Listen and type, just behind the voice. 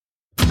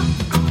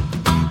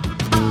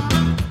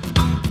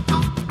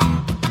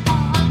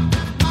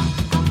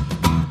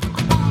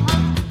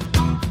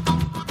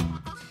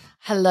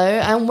Hello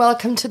and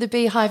welcome to the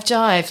Beehive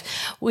Jive.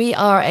 We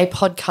are a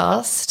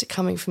podcast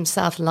coming from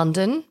South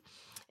London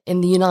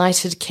in the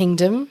United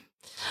Kingdom.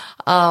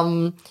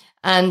 And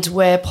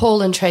we're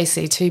Paul and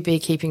Tracy, two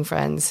beekeeping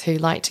friends who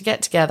like to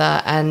get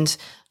together and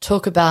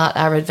talk about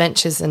our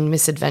adventures and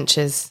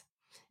misadventures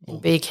in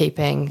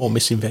beekeeping. More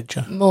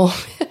misadventure.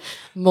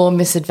 More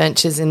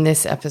misadventures in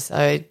this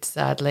episode,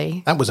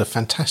 sadly. That was a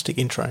fantastic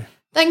intro.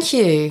 Thank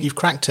you. You've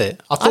cracked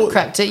it. I've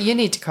cracked it. You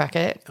need to crack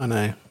it. I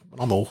know.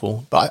 I'm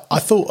awful. But I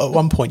thought at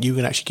one point you were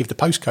going to actually give the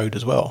postcode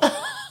as well.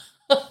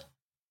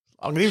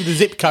 I'm going to give the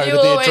zip code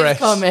of the address.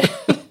 Comment.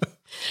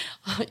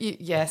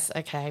 Yes,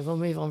 okay, we'll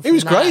move on from that. It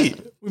was great.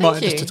 We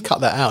might Thank just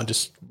cut that out and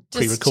just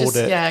pre-record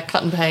it. Yeah,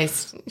 cut and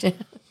paste.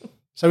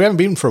 So we haven't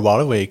been for a while,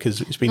 have we?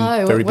 Because it's been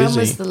very busy. When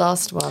was the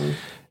last one?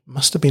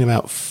 Must have been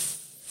about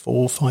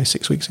 4, 5,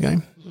 6 weeks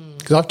ago.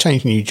 Because I've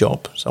changed a new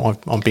job. So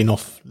I've been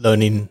off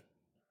learning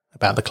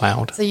about the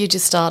cloud. So you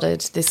just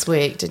started this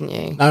week, didn't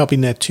you? No, I've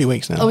been there 2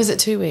 weeks now. Oh, is it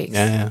 2 weeks?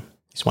 Yeah.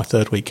 It's my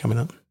third week coming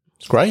up.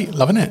 It's great.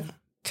 Loving it.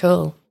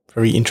 Cool.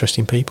 Very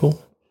interesting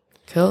people.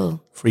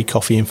 Cool. Free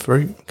coffee and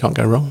fruit. Can't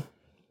go wrong.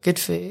 Good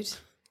food.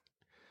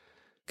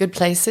 Good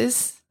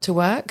places to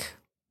work.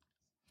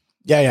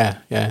 Yeah.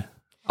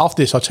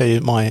 After this, I'll tell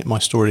you my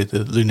story of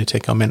the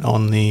lunatic I met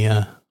on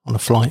a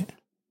flight.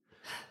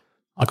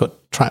 I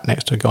got trapped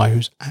next to a guy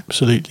who's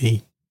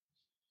absolutely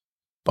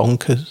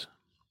bonkers.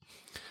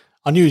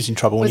 I knew he was in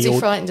trouble. Was he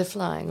frightened of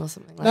flying or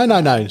something like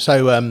that? No.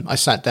 So I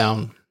sat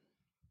down.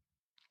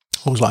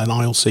 I was like an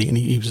aisle seat, and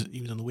he was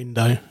on the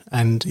window,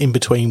 and in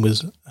between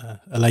was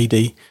a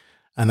lady,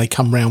 and they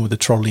come round with a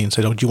trolley and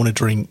said, "Oh, do you want a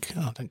drink?"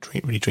 And I don't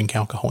really drink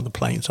alcohol on the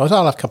plane, so I said,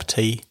 "I'll have a cup of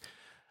tea."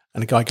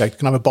 And the guy goes,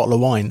 "Can I have a bottle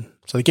of wine?"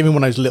 So they give him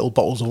one of those little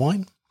bottles of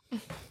wine.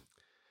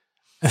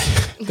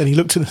 Then he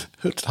looked at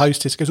the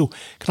hostess, goes, "Oh,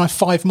 can I have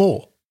 5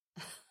 more?"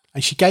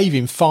 And she gave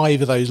him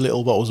 5 of those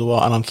little bottles of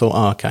wine, and I thought,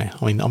 "Oh, okay,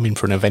 I'm in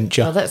for an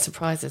adventure." Oh, that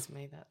surprises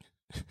me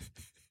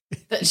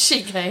that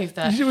she gave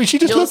that. She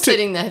just looked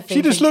sitting there thinking,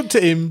 she just looked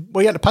at him.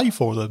 Well, he had to pay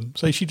for them,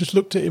 so she just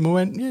looked at him and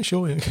went, "Yeah,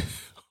 sure."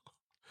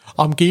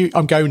 I'm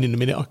going in a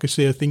minute. I could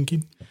see her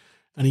thinking,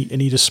 and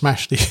he just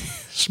smashed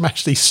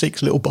these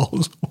 6 little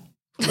bottles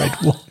of red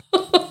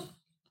wine.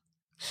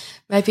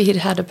 Maybe he'd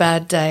had a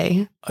bad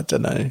day. I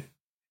don't know.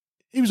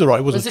 He was all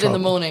right. Was it in the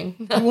morning?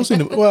 It was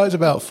it was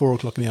about 4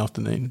 o'clock in the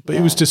afternoon. But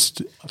it was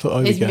just, I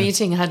thought, his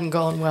meeting hadn't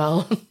gone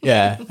well.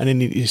 Yeah, and then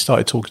he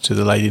started talking to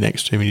the lady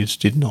next to him, and he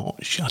just did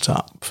not shut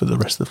up for the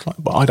rest of the flight.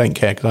 But I don't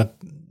care because I had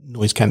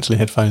noise cancelling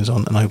headphones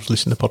on, and I was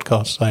listening to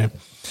podcasts. So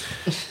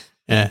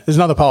yeah, there's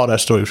another part of that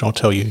story which I'll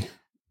tell you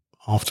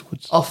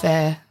afterwards. Off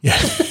air.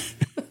 Yeah.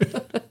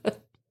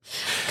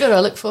 Good, I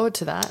look forward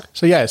to that.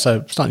 So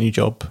starting a new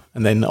job,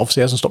 and then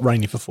obviously it hasn't stopped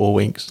raining for 4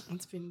 weeks.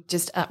 It's been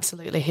just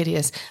absolutely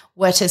hideous.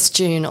 Wettest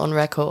June on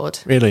record.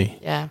 Really?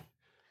 Yeah.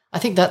 I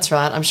think that's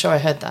right. I'm sure I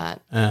heard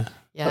that. Yeah.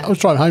 I was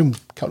driving home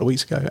a couple of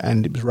weeks ago,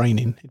 and it was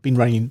raining. It'd been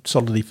raining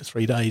solidly for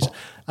 3 days,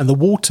 and the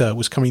water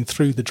was coming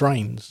through the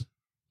drains.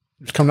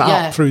 It was coming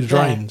up through the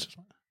drains.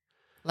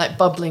 Like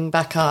bubbling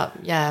back up,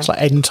 yeah. It's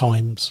like end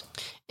times.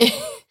 It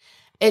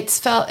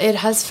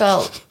has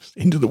felt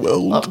into the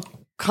world.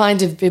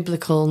 Kind of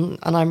biblical,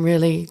 and I'm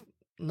really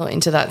not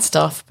into that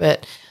stuff,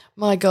 but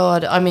my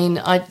God, I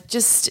mean,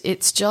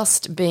 it's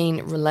just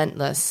been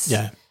relentless.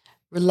 Yeah.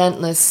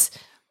 Relentless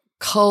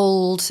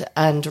cold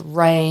and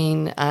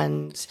rain,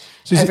 and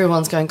so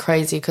everyone's going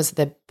crazy because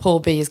their poor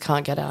bees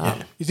can't get out.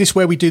 Yeah. Is this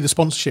where we do the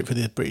sponsorship for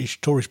the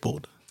British Tourist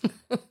Board?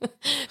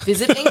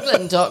 Visit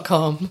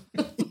England.com.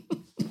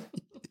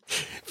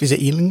 Visit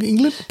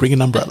England, bring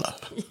an umbrella.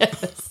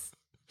 Yes.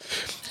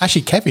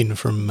 Actually, Kevin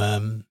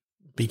from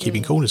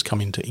Beekeeping Corner's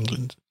coming to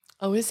England.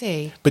 Oh, is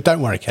he? But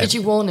don't worry, Kevin. Did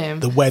you warn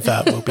him? The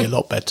weather will be a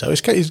lot better.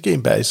 It's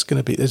getting better. It's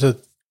going to be, it's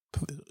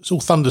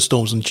all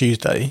thunderstorms on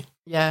Tuesday.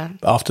 Yeah.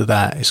 But after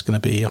that, it's going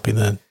to be up in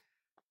the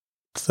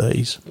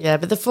 30s. Yeah,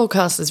 but the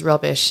forecast is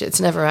rubbish. It's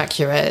never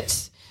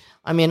accurate.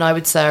 I mean, I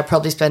would say I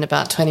probably spend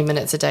about 20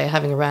 minutes a day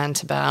having a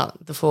rant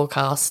about the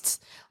forecasts.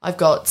 I've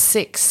got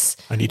 6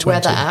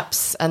 weather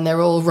apps, and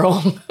they're all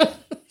wrong.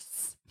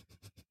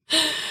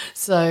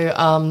 So,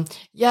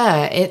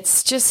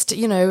 it's just,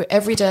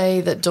 every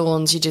day that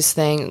dawns, you just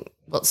think,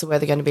 what's the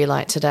weather going to be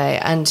like today?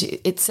 And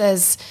it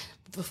says,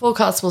 the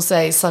forecast will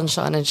say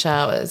sunshine and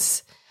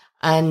showers,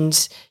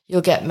 and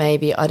you'll get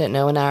maybe, I don't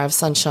know, an hour of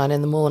sunshine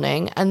in the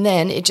morning, and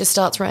then it just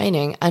starts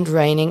raining and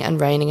raining and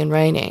raining and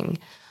raining.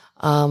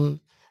 I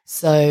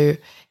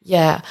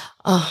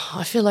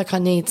feel like I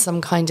need some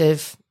kind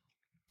of,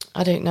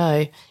 I don't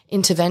know,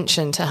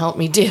 intervention to help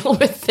me deal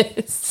with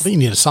this. I think you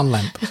need a sun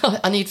lamp.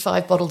 I need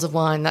 5 bottles of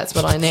wine. That's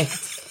what I need.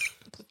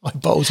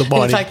 5 bottles of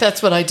wine. In fact,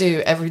 that's what I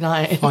do every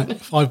night.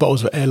 5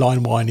 bottles of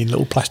airline wine in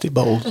little plastic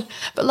bottles.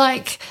 But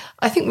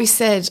I think we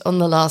said on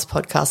the last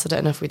podcast, I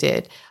don't know if we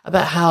did,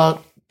 about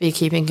how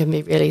beekeeping can be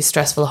a really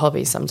stressful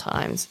hobby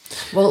sometimes.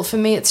 Well, for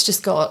me, it's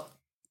just got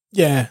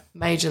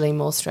majorly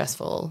more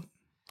stressful.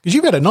 Because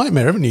you've had a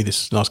nightmare, haven't you,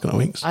 this last couple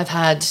of weeks? I've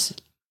had,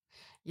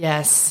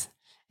 yes.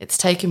 It's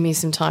taken me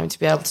some time to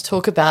be able to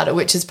talk about it,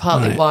 which is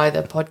partly why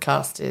the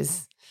podcast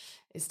is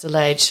is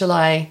delayed. Shall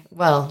I?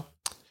 Well,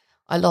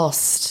 I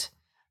lost.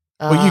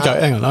 Well, you go.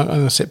 Hang on. I'm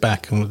going to sit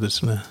back and with this.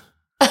 Do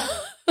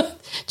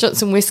you want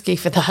some whiskey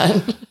for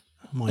that?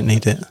 I might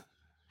need it.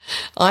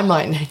 I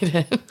might need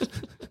it.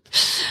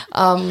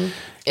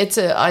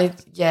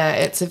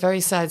 It's a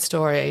very sad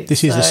story.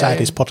 This is the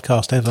saddest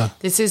podcast ever.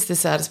 This is the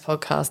saddest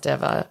podcast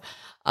ever.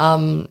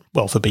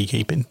 Well, for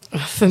beekeeping.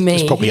 For me.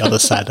 There's probably other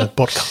sadder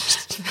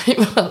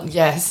podcasts. Well,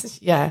 yes,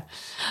 yeah.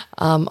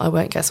 I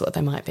won't guess what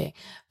they might be.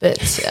 But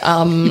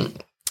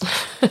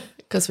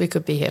because we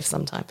could be here for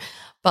some time.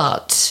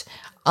 But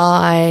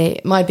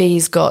my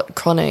bees got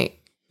chronic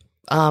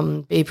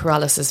bee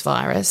paralysis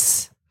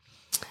virus.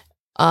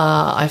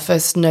 I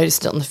first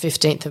noticed it on the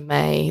 15th of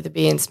May. The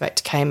bee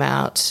inspector came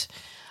out,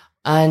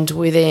 and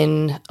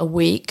within a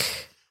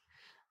week,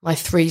 my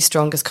 3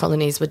 strongest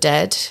colonies were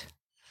dead.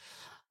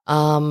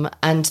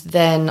 And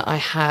then I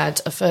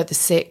had a further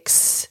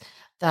 6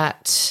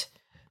 that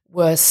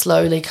were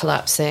slowly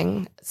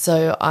collapsing.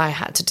 So I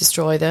had to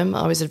destroy them.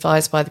 I was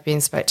advised by the bee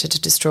inspector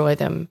to destroy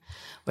them,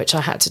 which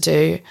I had to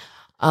do.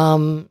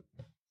 And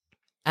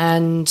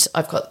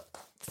I've got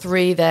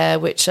 3 there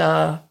which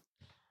are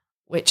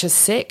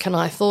sick, and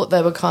I thought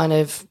they were kind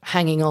of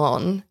hanging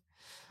on.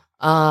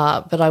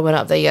 But I went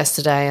up there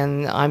yesterday,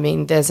 and I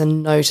mean, there's a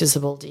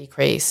noticeable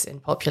decrease in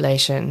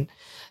population.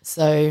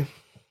 So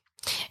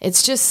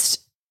it's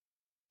just,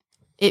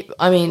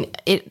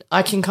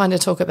 I can kind of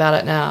talk about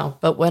it now,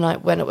 but when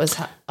it was,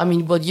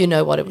 you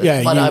know what it was,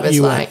 I was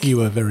like. You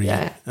were very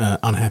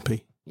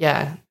unhappy.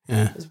 Yeah.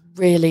 It was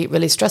really,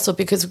 really stressful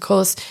because, of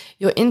course,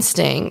 your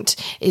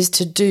instinct is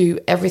to do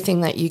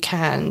everything that you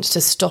can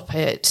to stop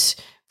it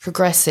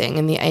progressing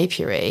in the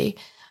apiary.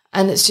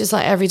 And it's just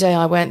like every day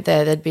I went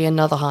there, there'd be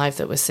another hive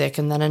that was sick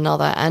and then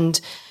another. And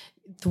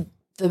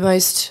the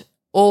most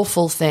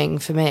awful thing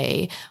for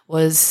me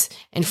was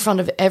in front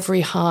of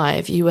every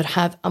hive, you would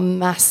have a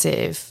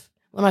massive,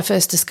 when I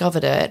first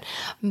discovered it,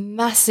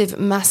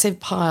 massive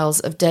piles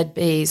of dead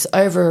bees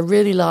over a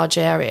really large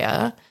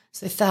area.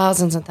 So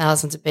thousands and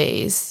thousands of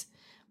bees,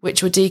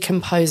 which were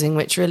decomposing,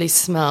 which really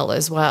smell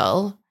as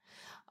well.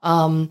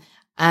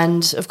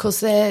 And, of course,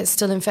 they're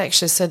still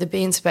infectious. So the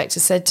bee inspector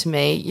said to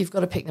me, you've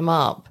got to pick them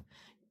up.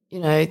 You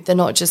know, they're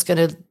not just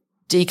going to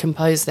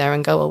decompose there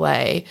and go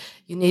away.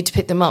 You need to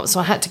pick them up. So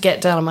I had to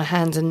get down on my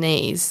hands and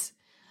knees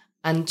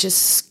and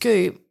just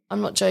scoop,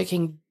 I'm not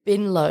joking,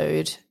 bin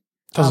load.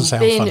 Doesn't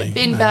sound funny.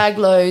 Bin bag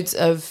loads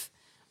of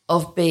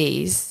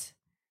bees.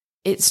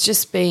 It's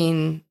just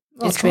been,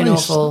 it's been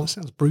awful. That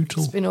sounds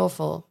brutal. It's been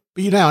awful.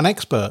 But you're now an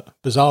expert,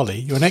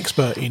 bizarrely. You're an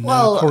expert in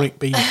chronic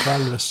bee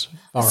paralysis virus.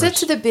 I said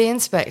to the bee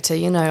inspector,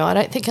 I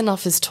don't think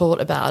enough is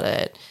taught about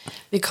it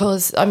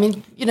because,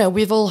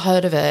 we've all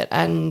heard of it,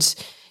 and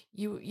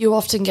you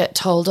often get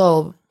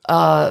told,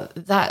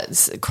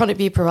 that's chronic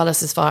bee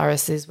paralysis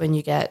virus is when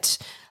you get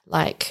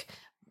like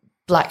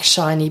black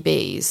shiny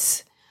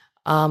bees.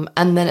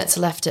 And then it's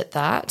left at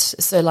that.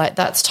 So like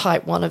that's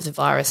type 1 of the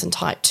virus, and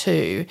type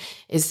 2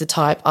 is the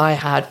type I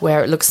had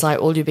where it looks like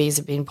all your bees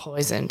have been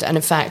poisoned. And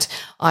in fact,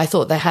 I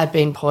thought they had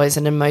been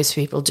poisoned, and most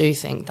people do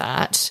think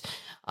that.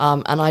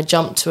 And I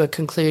jumped to a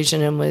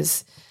conclusion and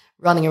was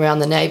running around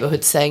the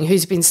neighborhood saying,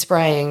 who's been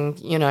spraying,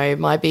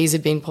 my bees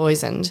have been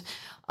poisoned,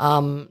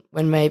 when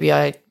maybe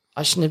I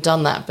shouldn't have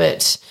done that.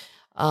 But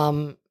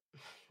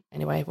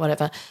anyway,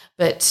 whatever.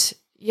 But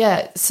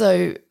yeah,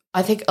 so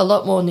I think a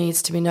lot more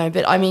needs to be known.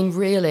 But I mean,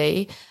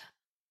 really,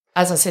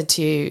 as I said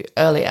to you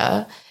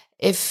earlier,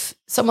 if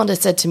someone had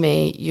said to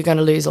me, you're going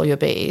to lose all your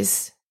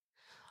bees,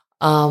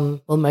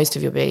 most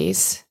of your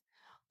bees,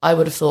 I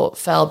would have thought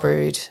foul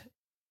brood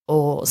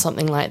or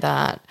something like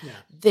that. Yeah.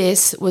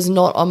 This was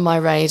not on my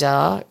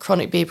radar.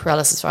 Chronic bee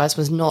paralysis virus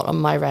was not on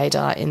my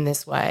radar in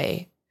this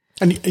way.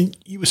 And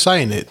you were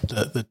saying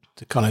the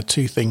kind of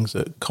 2 things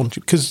that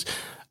contribute, because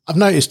I've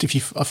noticed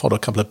I follow a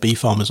couple of bee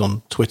farmers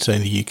on Twitter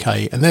in the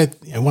UK, and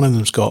they're one of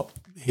them's got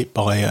hit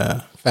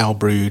by foul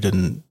brood,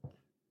 and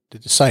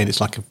they're just saying it's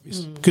like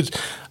because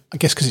I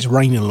guess because it's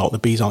raining a lot, the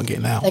bees aren't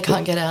getting out. They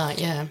can't get out,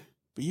 yeah.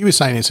 But you were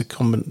saying it's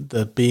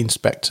the bee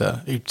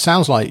inspector. It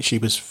sounds like she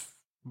was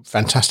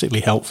fantastically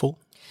helpful.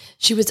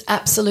 She was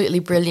absolutely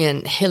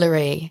brilliant,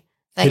 Hillary.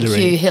 Thank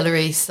you,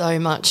 Hillary, so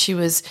much. She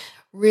was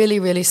really,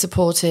 really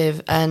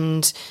supportive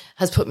and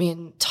has put me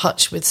in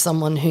touch with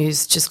someone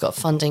who's just got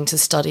funding to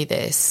study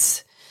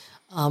this.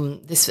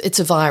 It's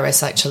a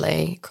virus,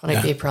 actually,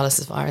 chronic bee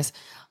paralysis virus,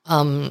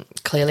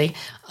 clearly.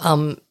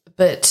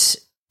 But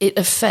it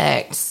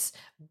affects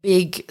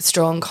big,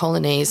 strong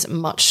colonies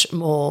much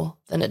more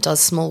than it does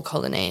small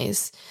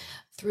colonies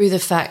through the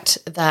fact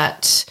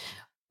that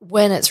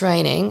when it's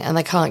raining and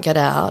they can't get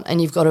out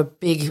and you've got a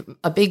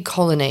big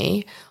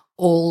colony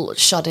all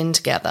shut in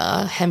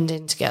together, hemmed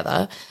in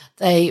together,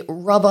 they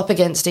rub up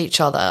against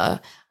each other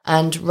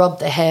and rub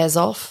their hairs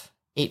off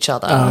each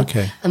other. Oh,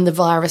 okay. And the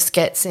virus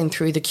gets in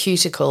through the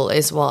cuticle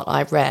is what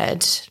I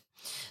read.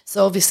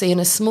 So obviously in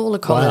a smaller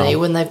colony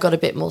when they've got a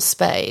bit more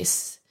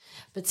space.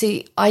 But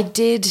see, I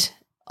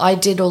I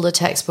did all the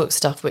textbook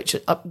stuff, which,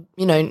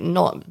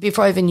 not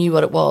before I even knew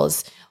what it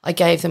was. I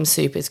gave them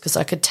supers because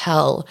I could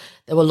tell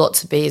there were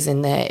lots of bees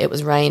in there. It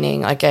was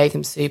raining. I gave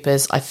them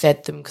supers. I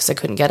fed them because I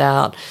couldn't get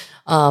out.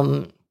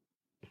 And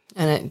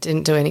it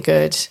didn't do any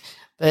good.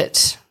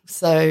 But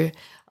so,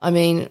 I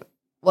mean,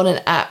 what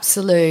an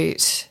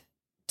absolute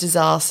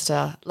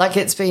disaster. Like,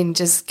 it's been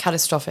just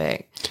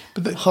catastrophic,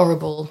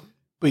 horrible.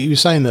 But you were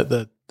saying that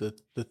the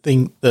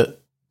thing that,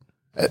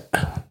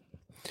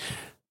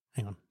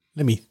 hang on,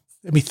 let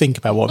me think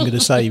about what I'm going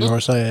to say before I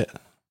say it.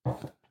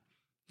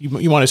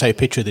 You want to take a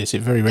picture of this.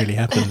 It very rarely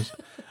happens.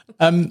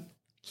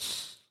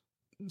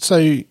 So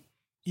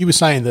you were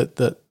saying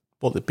that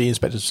what the bee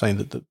inspector was saying,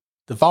 that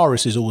the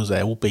virus is always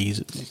there. All bees,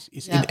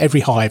 in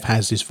every hive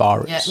has this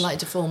virus. Yeah, like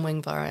deformed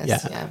wing virus.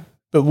 Yeah.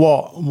 But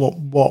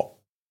what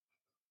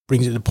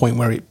brings it to the point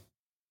where it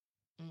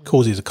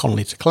causes a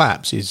colony to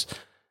collapse is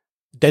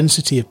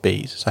density of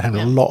bees. So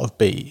having a lot of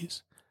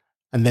bees,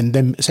 and then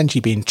them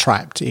essentially being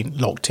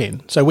locked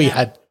in. So we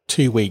had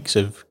 2 weeks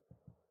of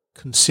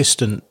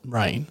consistent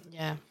rain.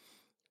 Yeah.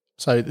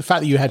 So the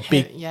fact that you had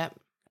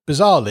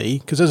bizarrely,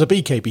 because as a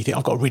beekeeper, you think,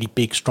 I've got a really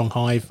big, strong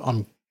hive,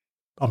 I'm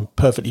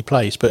perfectly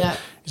placed. But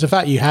it's the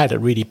fact you had a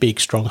really big,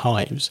 strong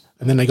hives,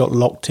 and then they got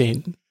locked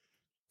in.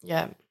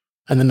 Yeah.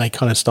 And then they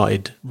kind of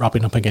started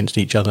rubbing up against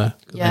each other.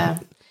 Yeah.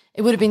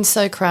 It would have been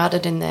so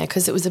crowded in there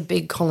because it was a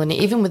big colony,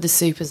 even with the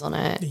supers on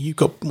it.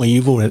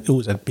 You've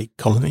always had big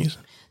colonies.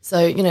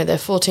 So, they're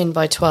 14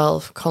 by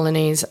 12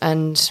 colonies,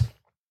 and so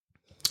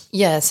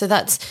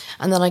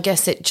and then I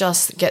guess it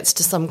just gets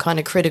to some kind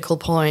of critical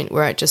point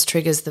where it just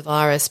triggers the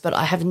virus. But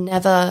I've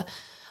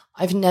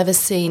never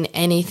seen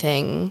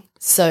anything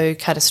so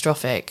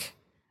catastrophic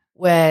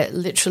where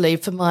literally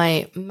for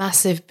my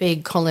massive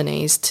big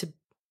colonies to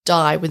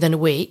die within a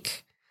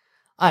week,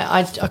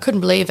 I couldn't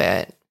believe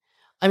it.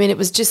 I mean, it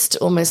was just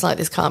almost like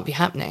this can't be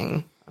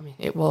happening. I mean,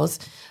 it was.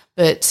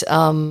 But,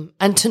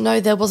 and to know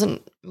there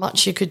wasn't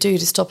much you could do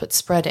to stop it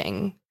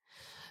spreading.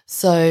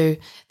 So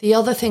the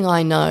other thing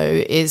I know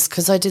is,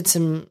 because if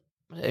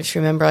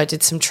you remember, I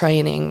did some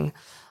training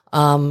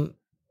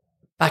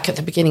back at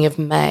the beginning of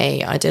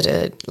May. I did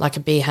a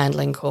bee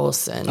handling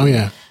course,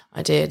 and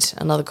I did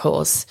another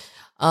course.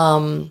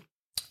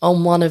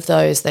 On one of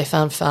those, they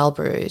found foul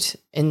brood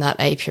in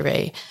that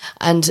apiary,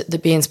 and the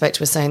bee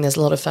inspector was saying there's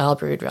a lot of foul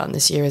brood around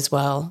this year as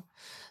well.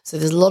 So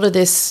there's a lot of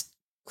this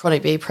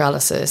chronic bee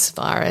paralysis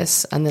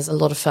virus, and there's a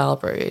lot of foul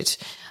brood,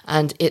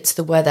 and it's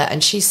the weather.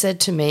 And she said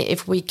to me,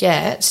 if we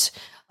get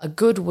a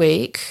good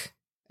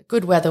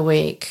weather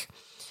week,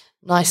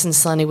 nice and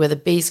sunny, where the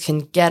bees can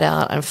get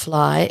out and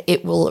fly,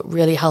 it will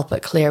really help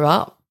it clear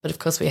up. But of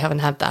course, we haven't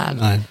had that.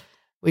 No.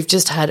 We've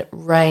just had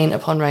rain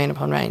upon rain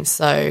upon rain.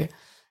 So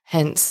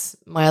hence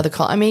my other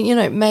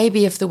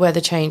maybe if the weather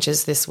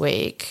changes this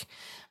week,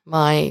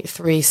 my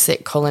 3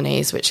 sick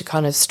colonies, which are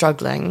kind of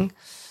struggling,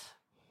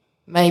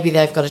 maybe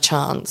they've got a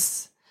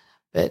chance.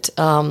 But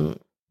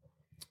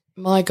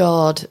my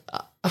God.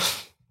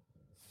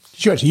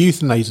 You had to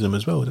euthanize them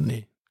as well, didn't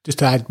you? Just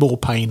to add more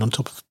pain on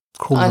top of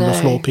crawling on the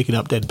floor, picking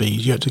up dead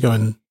bees. You had to go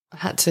and... I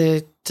had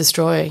to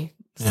destroy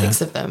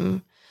 6 of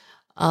them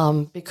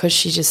because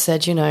she just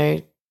said,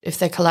 if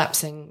they're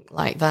collapsing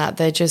like that,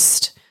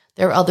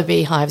 there are other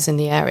beehives in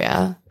the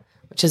area,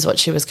 which is what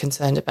she was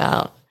concerned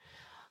about.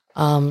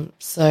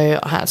 So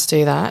I had to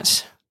do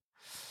that.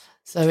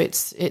 So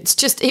it's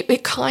just,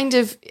 it kind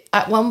of,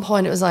 at one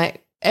point it was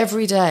like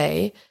every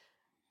day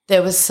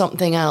there was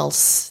something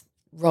else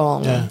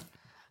wrong. Yeah.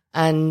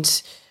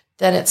 And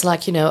then it's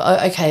like,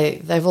 okay,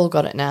 they've all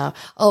got it now.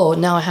 Oh,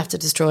 now I have to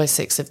destroy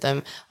 6 of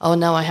them. Oh,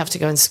 now I have to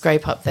go and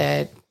scrape up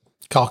their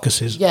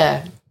carcasses.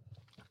 Yeah.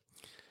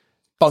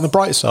 But on the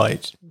bright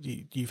side,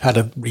 you've had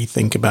a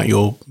rethink about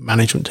your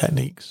management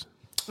techniques.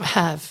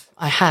 I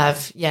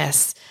have,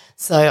 yes.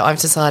 So I've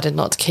decided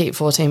not to keep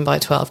 14 by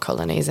 12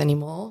 colonies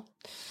anymore.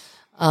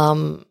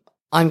 I'm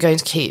going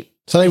to keep.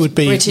 So they would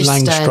be British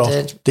Langstroth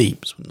standard.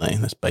 Deeps, wouldn't they?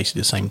 That's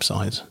basically the same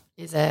size.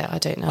 Is there? I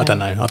don't know. I don't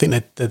know. I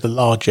think they're the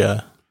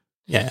larger.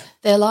 Yeah.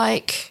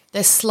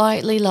 They're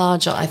slightly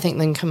larger, I think,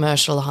 than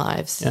commercial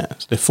hives. Yeah.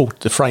 So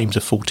the frames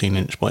are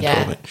 14-inch by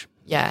 12-inch.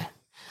 Yeah.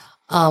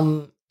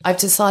 I've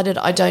decided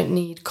I don't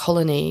need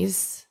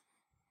colonies.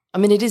 I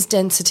mean, it is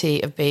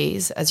density of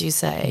bees, as you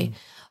say,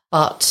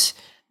 but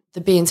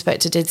the bee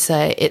inspector did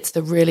say it's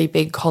the really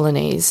big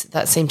colonies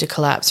that seem to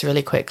collapse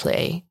really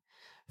quickly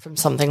from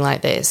something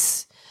like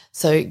this.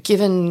 So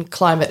given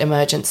climate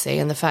emergency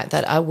and the fact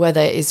that our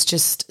weather is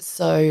just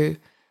so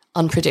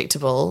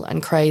unpredictable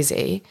and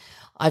crazy,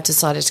 I've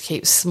decided to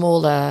keep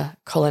smaller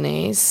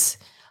colonies.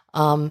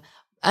 And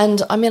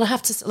I mean, I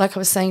have to, like I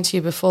was saying to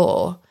you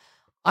before,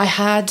 I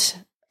had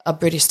a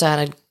British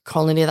standard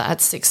colony that had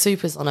 6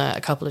 supers on it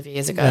a couple of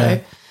years ago. Yeah.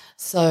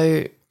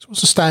 So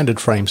what's the standard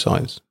frame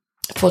size?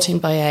 14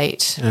 by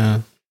 8.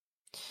 Yeah.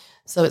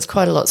 So it's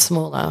quite a lot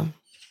smaller.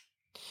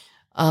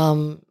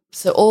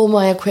 So all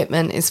my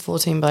equipment is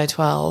 14 by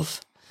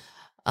 12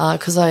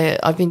 because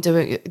I've been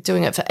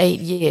doing it for 8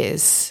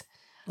 years.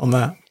 On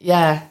that?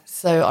 Yeah.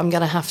 So I'm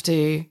going to have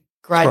to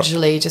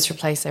gradually just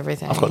replace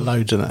everything. I've got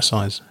loads of that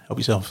size. Help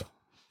yourself.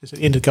 It's at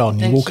the end of the garden.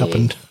 You Thank walk up you.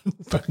 and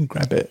fucking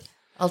grab it.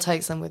 I'll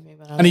take some with me.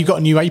 And you've got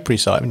a new apiary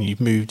site, haven't you?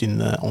 You've moved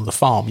on the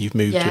farm. You've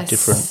moved to a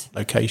different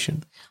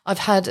location. I'm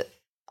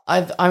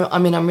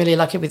really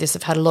lucky with this.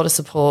 I've had a lot of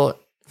support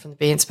from the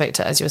bee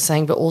inspector, as you were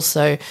saying, but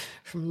also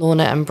from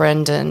Lorna and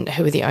Brendan,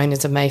 who are the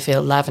owners of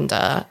Mayfield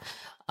Lavender.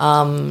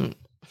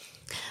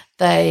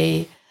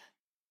 They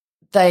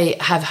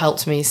have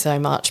helped me so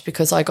much,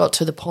 because I got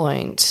to the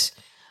point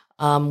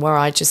where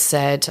I just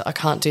said, I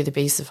can't do the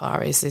bee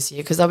safaris this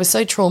year, because I was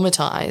so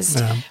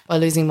traumatized by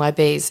losing my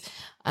bees.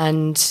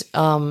 And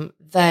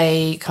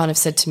they kind of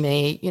said to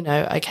me,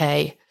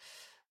 okay,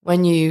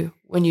 when you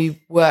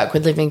work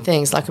with living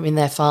things, like,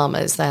 they're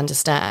farmers, they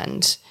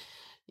understand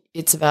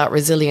it's about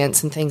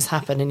resilience and things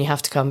happen and you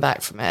have to come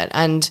back from it.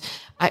 And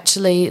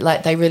actually,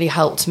 like, they really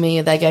helped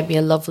me. They gave me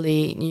a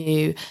lovely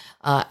new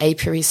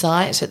apiary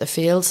site at the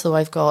field. So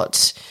I've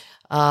got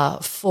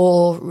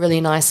 4 really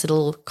nice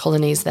little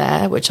colonies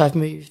there, which I've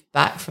moved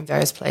back from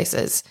various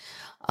places.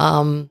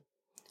 And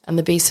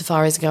the bee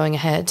safari is going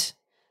ahead.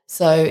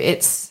 So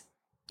it's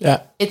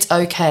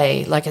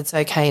okay. Like, it's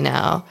okay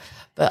now,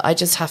 but I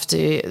just have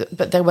to,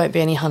 but there won't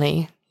be any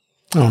honey.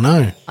 Oh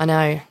no. I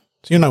know.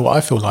 So you know what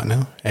I feel like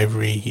now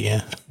every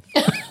year.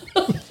 No,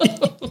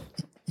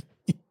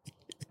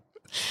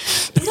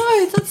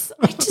 I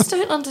just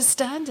don't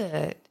understand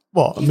it.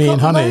 What? You've Me got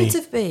and honey? loads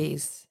of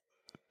bees.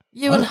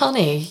 You and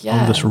honey, yeah.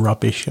 I'm just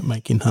rubbish at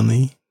making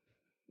honey.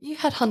 You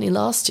had honey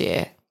last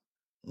year.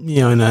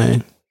 Yeah, I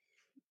know.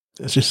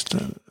 It's just,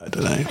 I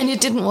don't know. And you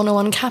didn't want to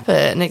uncap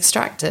it and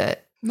extract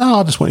it. No,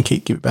 I just want to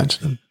give it back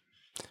to them.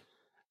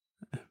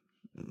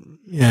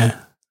 Yeah.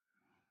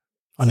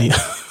 I need...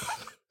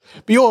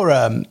 But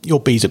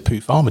your bees at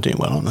Pooh Farm are doing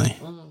well, aren't they?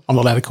 I'm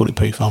not allowed to call it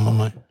Pooh Farm, am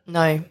I?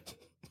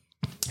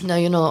 No,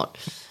 you're not.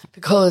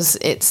 Because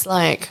it's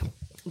like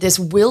this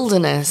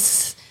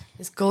wilderness,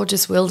 this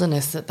gorgeous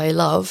wilderness that they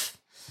love.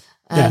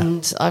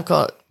 And I've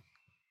got,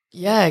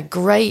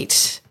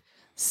 great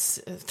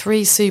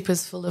 3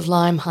 supers full of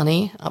lime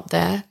honey up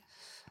there.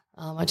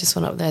 I just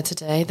went up there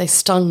today. They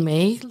stung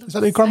me. Is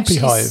that the grumpy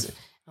hive?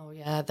 Oh,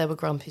 yeah, they were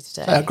grumpy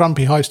today. That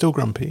grumpy hive still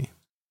grumpy?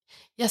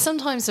 Yeah,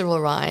 sometimes they're all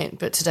right,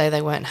 but today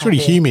they weren't happy. It's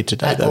really humid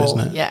today, though, isn't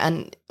it? Yeah,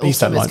 and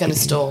Bees also don't it's like going to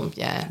being storm.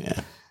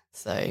 Yeah.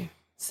 So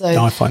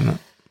No, I find that.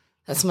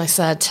 That's my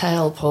sad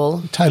tale,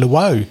 Paul. Tale of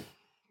woe.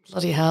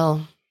 Bloody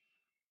hell!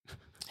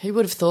 Who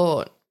would have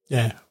thought?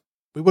 Yeah,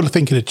 we were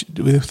thinking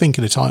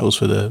of titles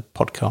for the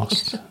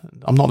podcast.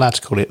 I'm not allowed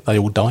to call it "They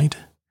All Died."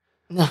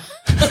 No,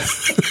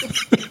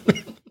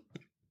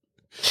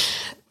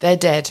 they're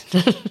dead.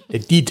 They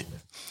did.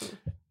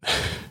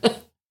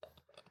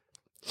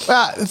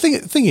 Well, the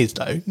thing is,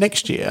 though,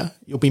 next year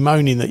you'll be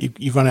moaning that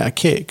you've run out of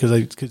kit because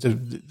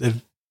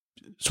they've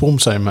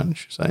swarmed so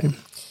much. So,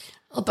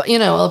 but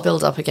I'll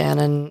build up again,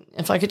 and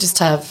if I could just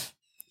have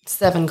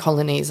 7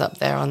 colonies up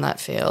there on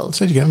that field,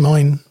 so you get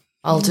mine.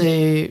 I'll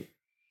do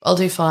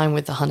fine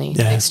with the honey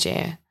next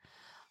year.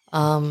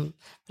 But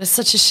it's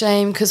such a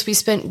shame because we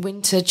spent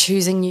winter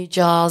choosing new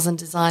jars and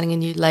designing a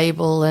new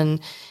label, and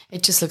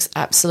it just looks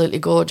absolutely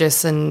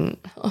gorgeous. And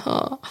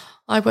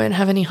I won't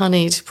have any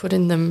honey to put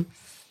in them.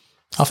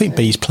 I think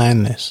bees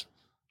plan this.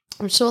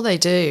 I'm sure they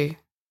do.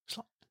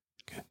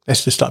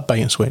 Let's just start bait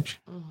and switch.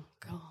 Oh,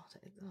 God.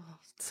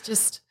 It's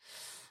just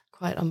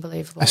quite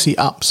unbelievable. That's the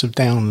ups and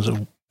downs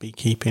of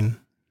beekeeping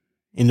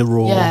in the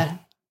raw.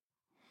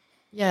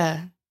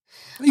 Yeah.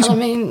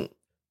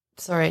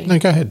 Sorry. No,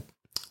 go ahead.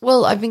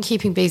 Well, I've been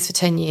keeping bees for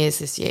 10 years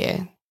this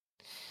year,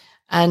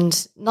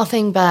 and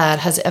nothing bad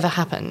has ever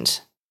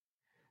happened.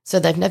 So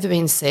they've never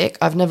been sick.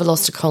 I've never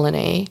lost a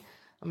colony.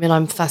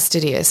 I'm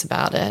fastidious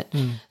about it.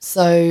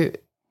 So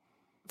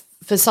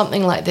for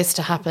something like this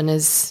to happen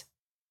is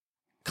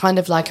kind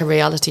of like a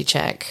reality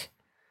check.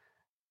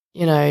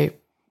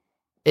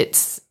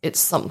 It's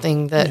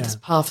something that's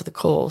par for the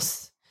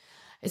course.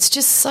 It's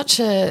just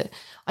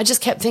I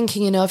just kept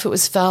thinking, if it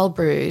was foul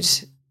brood,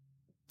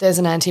 there's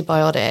an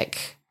antibiotic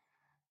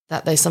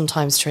that they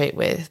sometimes treat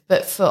with.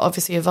 But for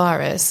obviously a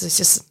virus, it's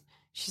just,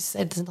 she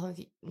said there's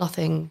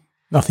nothing.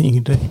 Nothing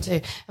you can do.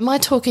 Am I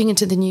talking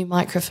into the new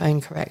microphone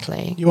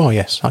correctly? You are,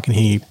 yes. I can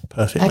hear you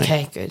perfectly.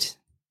 Okay,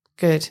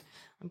 good.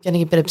 I'm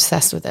getting a bit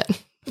obsessed with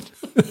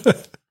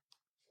it.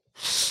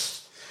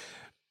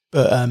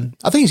 But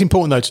I think it's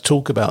important, though, to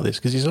talk about this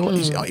because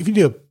if you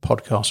do a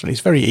podcast,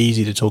 it's very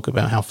easy to talk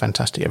about how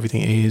fantastic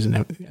everything is and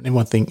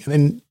everyone think. And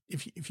then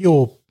if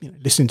you're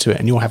listening to it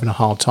and you're having a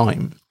hard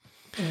time,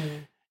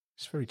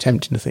 it's very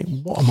tempting to think,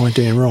 what am I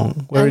doing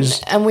wrong?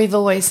 Whereas, and we've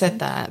always said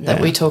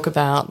that we talk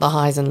about the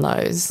highs and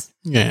lows.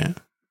 Yeah.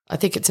 I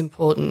think it's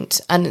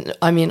important. And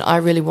I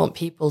really want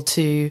people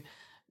to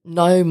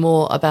know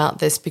more about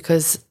this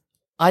because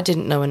I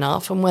didn't know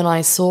enough. And when I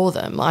saw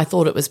them, I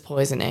thought it was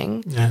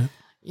poisoning. Yeah.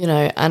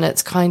 And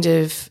it's kind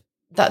of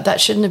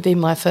that shouldn't have been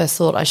my first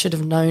thought. I should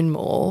have known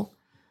more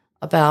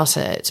about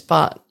it.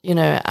 But,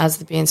 as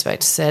the bee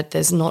inspector said,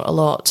 there's not a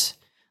lot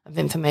of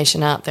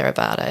information out there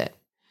about it.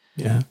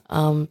 Yeah.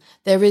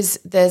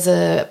 There's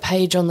a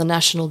page on the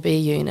National Bee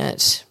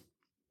Unit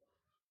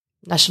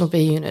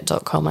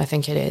nationalbeeunit.com, I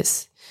think it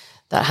is,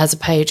 that has a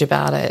page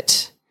about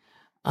it.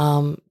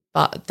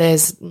 But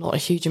there's not a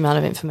huge amount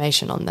of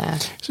information on there.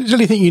 So is there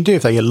anything you can do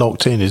if they get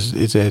locked in?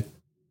 Is there,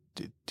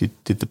 did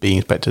the bee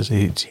inspectors,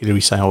 did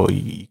Hilary say, oh,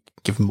 you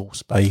give them more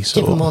space?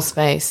 Give them more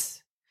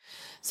space.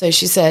 So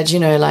she said,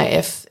 like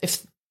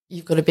if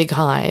you've got a big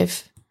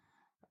hive,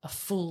 a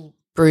full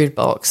brood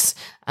box,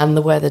 and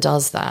the weather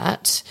does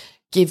that,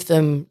 give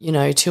them,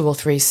 2 or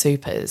 3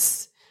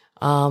 supers.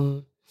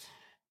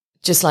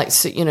 Just like,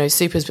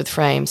 supers with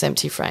frames,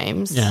 empty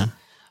frames. Yeah.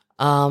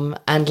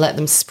 And let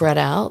them spread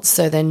out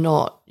so they're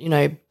not,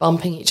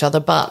 bumping each other.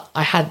 But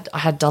I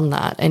had done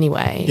that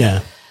anyway.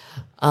 Yeah.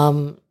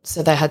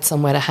 So they had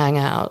somewhere to hang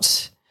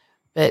out.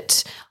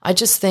 But I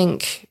just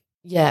think,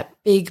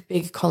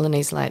 big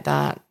colonies like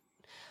that,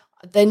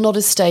 they're not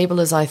as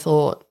stable as I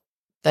thought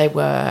they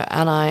were.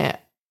 And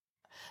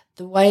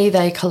the way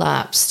they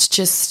collapsed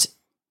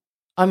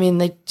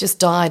they just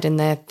died in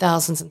their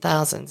thousands and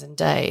thousands in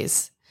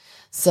days.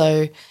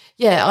 So,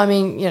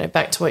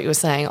 back to what you were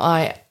saying,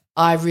 I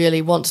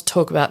really want to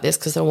talk about this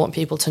because I want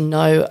people to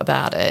know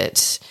about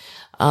it.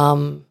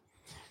 I've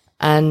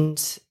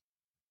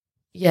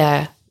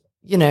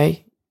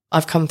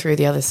come through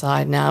the other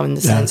side now in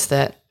the sense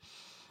that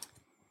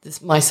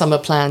my summer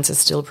plans are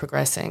still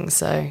progressing.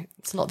 So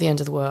it's not the end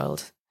of the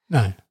world.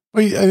 No.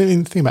 Well,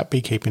 the thing about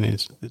beekeeping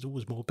is there's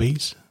always more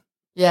bees.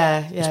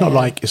 Yeah. It's not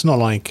like if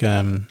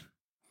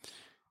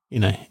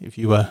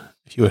you were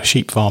a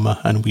sheep farmer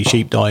and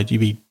sheep died, you'd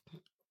be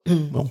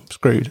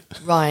screwed.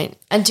 Right.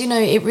 And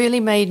it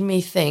really made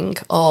me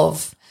think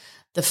of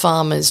the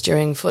farmers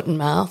during foot and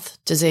mouth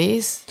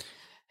disease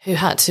who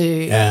had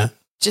to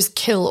just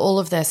kill all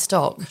of their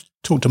stock.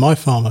 Talk to my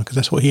farmer because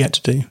that's what he had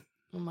to do.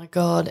 Oh my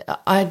God.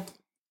 I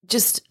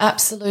just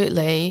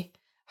absolutely,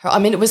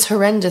 it was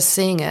horrendous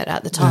seeing it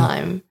at the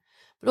time,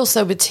 but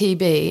also with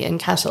TB and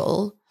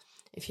cattle,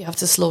 if you have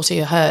to slaughter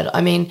your herd.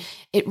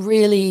 It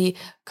really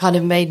kind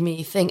of made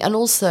me think. And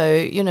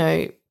also,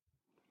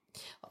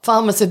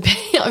 farmers I've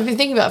been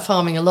thinking about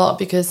farming a lot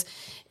because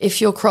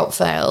if your crop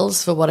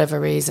fails for whatever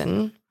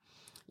reason,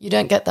 you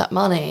don't get that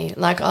money.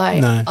 Like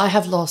I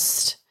have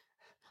lost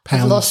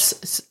pounds. I've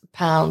lost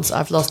pounds.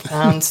 I've lost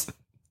pounds.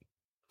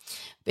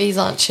 Bees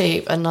aren't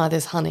cheap and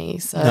neither's honey.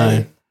 So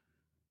no.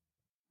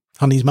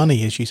 Honey's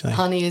money, as you say.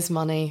 Honey is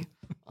money.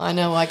 I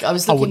know. I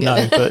was looking I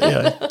wouldn't know, but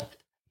yeah.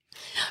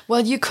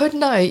 Well, you could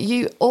know.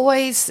 You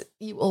always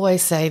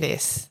say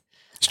this.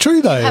 It's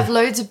true though. You have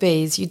loads of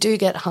bees. You do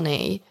get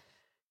honey.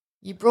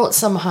 You brought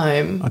some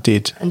home. I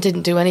did. And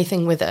didn't do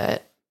anything with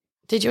it.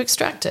 Did you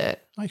extract it?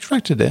 I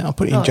extracted it. I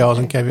put it in jars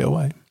and gave it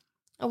away.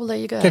 Oh, well, there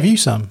you go. Gave you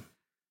some.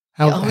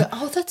 That's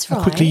right.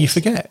 How quickly you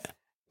forget.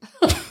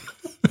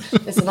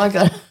 Listen, I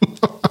got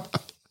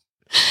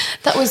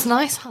that was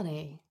nice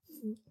honey.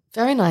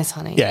 Very nice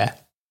honey. Yeah.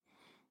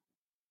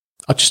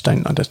 I just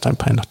don't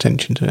pay enough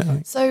attention to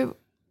it. So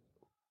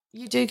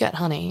you do get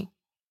honey?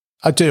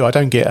 I do. I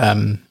don't get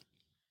I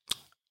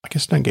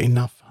guess I don't get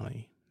enough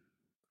honey.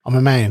 I'm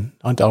a man.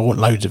 I want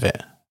loads of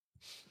it.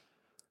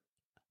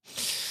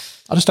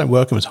 I just don't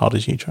work them as hard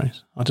as you,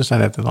 Trace. I just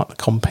don't have the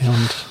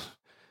compound.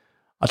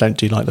 I don't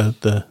do like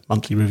the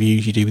monthly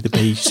reviews you do with the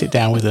bees. You sit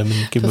down with them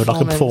and give them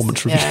like a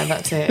performance review. Yeah,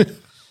 that's it.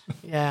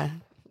 Yeah.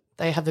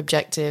 They have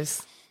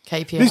objectives,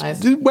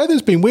 KPIs. The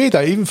weather's been weird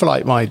though, even for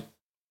like my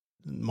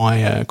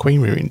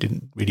queen rearing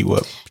didn't really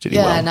work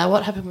particularly well. Yeah, now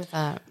what happened with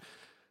that?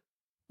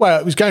 Well,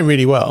 it was going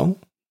really well.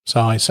 So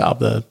I set up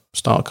the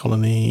starter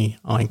colony,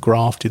 I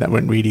grafted, that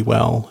went really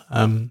well.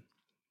 I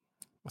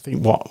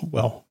think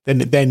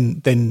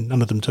then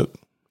none of them took.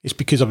 It's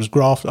because I was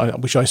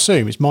grafted, which I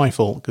assume is my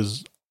fault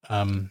because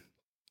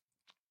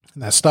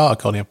that starter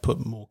colony I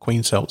put more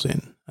queen cells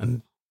in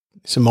and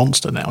it's a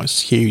monster now.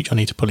 It's huge. I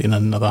need to put it in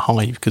another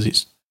hive because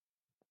it's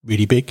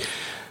really big.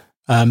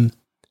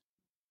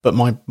 But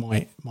my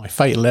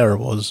fatal error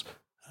was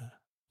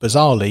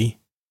bizarrely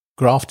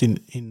grafting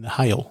in the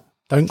hail.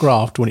 Don't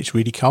graft when it's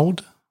really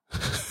cold.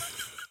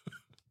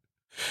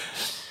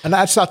 And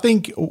that's, I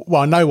think,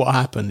 I know what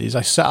happened is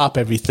I set up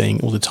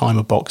everything, all the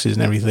timer boxes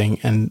and everything,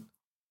 and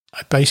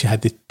I basically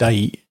had this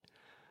date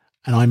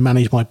and I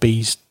managed my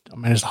bees, I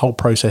managed the whole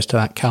process to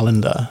that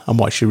calendar, and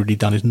what I should have really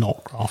done is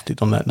not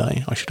grafted on that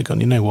day. I should have gone,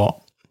 you know what,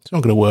 it's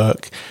not going to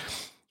work.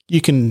 You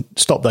can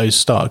stop those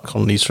starter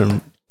colonies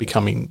from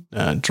becoming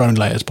drone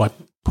layers by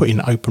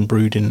putting open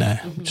brood in there,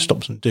 which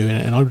stops them doing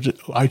it. And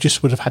I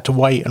just would have had to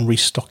wait and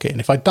restock it.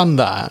 And if I'd done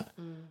that,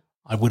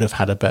 I would have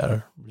had a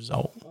better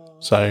result.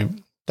 So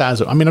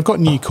I've got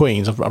new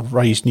queens. I've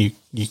raised new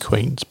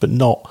queens, but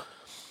not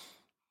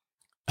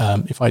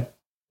if I'd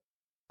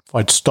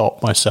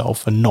stopped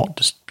myself and not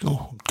just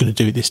I'm going to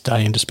do it this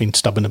day and just been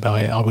stubborn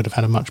about it, I would have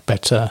had a much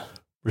better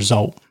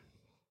result.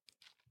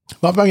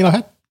 But I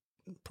had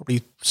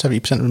probably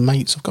 70% of the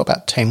mates. I've got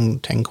about 10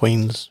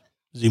 queens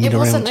zooming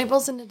around. It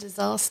wasn't a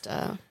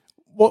disaster.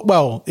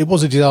 Well, it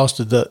was a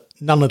disaster that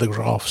none of the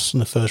grafts in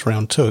the first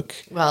round took.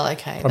 Well,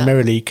 okay.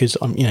 Primarily because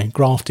I'm,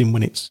 grafting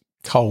when it's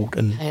cold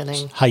and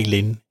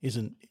hailing is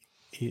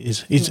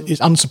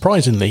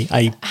unsurprisingly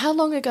a How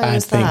long ago bad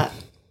was thing. that?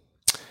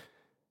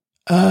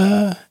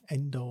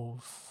 End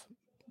of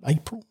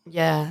April,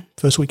 Yeah.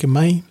 first week of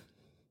May.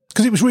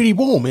 Because it was really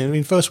warm. I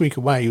mean, first week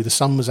of May, the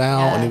sun was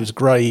out and it was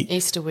great.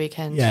 Easter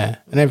weekend. Yeah.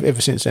 And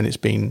ever since then, it's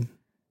been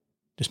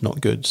just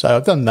not good. So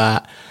I've done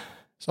that.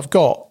 So I've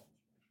got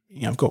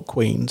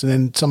queens, and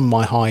then some of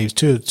my hives,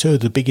 two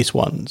of the biggest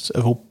ones,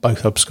 have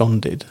both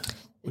absconded,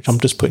 which I'm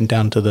just putting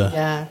down to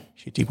the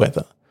shitty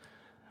weather.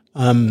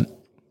 But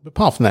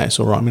apart from that, it's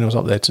all right. I mean, I was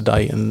up there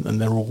today, and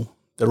they're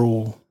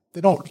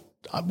not.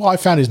 What I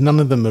found is none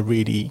of them are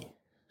really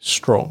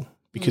strong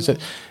because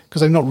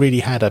they've not really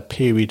had a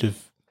period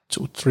of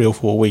sort of 3 or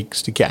 4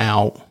 weeks to get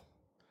out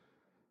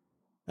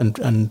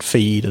and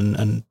feed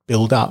and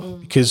build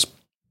up, because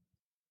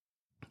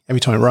every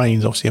time it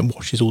rains, obviously it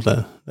washes all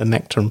the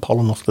nectar and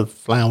pollen off the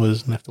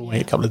flowers, and they have to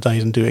wait a couple of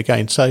days and do it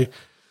again. So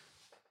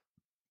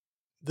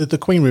the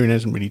queen rearing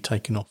hasn't really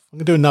taken off. I'm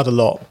going to do another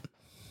lot.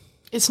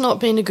 It's not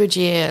been a good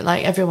year,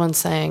 like everyone's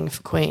saying,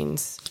 for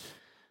queens,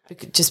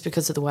 just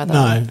because of the weather.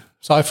 No.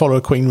 So I follow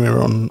a queen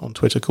rearer on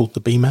Twitter called the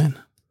Bee Man.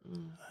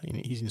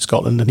 He's in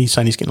Scotland, and he's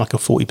saying he's getting like a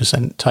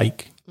 40%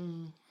 take,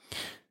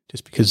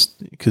 just because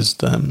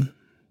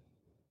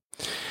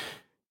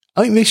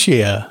I think this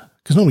year,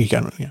 because normally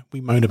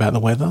we moan about the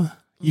weather.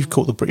 You've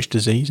caught the British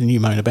disease, and you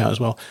moan about it as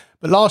well.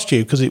 But last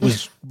year, because it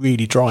was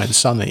really dry and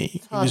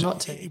sunny,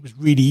 it was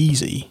really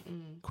easy.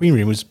 Queen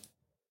rearing was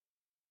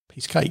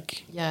piece of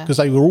cake. Yeah, because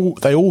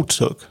they all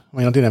took. I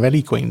mean, I didn't have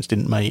any queens,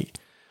 didn't mate,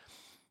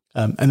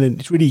 and then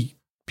it's really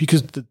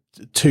because the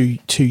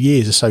two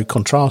years are so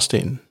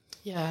contrasting.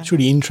 Yeah, it's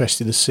really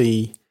interesting to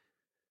see.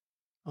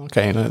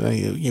 Okay,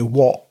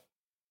 what?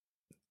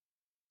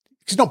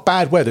 It's not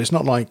bad weather. It's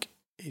not like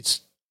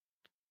it's.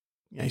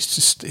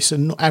 It's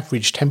an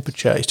average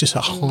temperature. It's just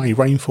a high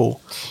rainfall.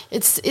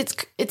 It's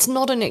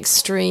not an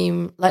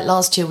extreme, like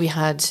last year we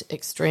had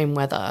extreme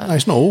weather. No,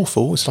 it's not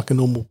awful. It's like a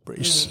normal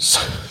British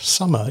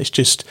summer. It's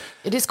just...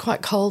 It is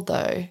quite cold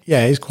though.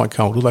 Yeah, it is quite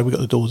cold, although we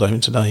got the doors open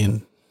today.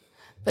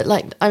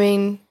 But I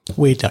mean...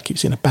 Weird, I keep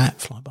seeing a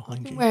bat fly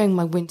behind you. I'm wearing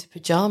my winter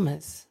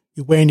pyjamas.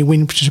 You're wearing your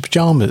winter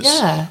pyjamas?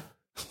 Yeah.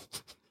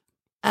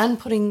 And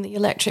putting the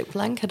electric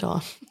blanket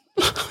on.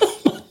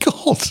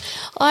 God.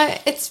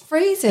 It's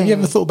freezing. Have you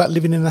ever thought about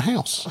living in a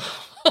house?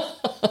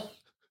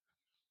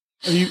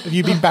 have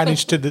you been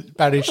banished to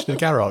the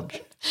garage?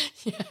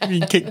 Yeah. Have you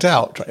been kicked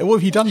out? What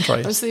have you done,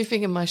 Trace? I'm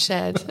sleeping in my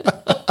shed.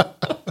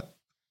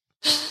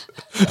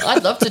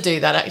 I'd love to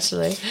do that,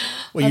 actually.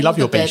 Well, you love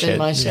your bed in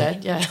my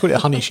shed. Yeah. You call it a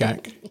honey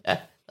shack.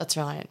 Yeah, that's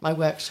right. My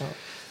workshop.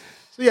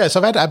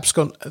 So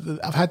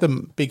I've had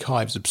them big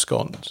hives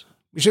abscond,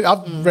 which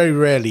I've very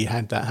rarely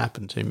had that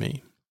happen to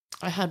me.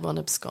 I had one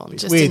abscond,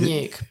 it's just weird, a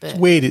nuke. But, it's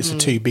weird it's the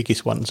two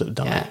biggest ones that have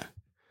done it.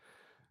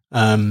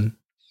 And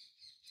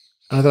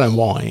I don't know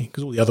why,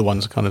 because all the other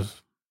ones are kind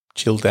of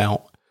chilled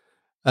out.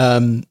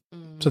 So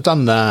I've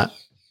done that.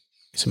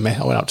 It's a mess.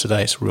 I went up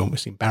today.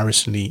 It's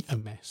embarrassingly a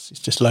mess.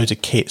 It's just loads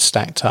of kit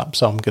stacked up.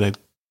 So I'm going to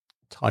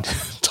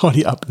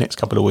tidy it up the next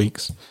couple of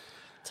weeks.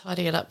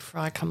 Tidy it up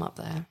before I come up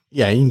there.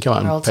 Yeah, you can come out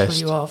and I'll pest.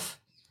 tell you off.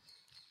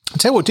 I'll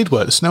tell you what did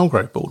work. The snail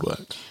growth board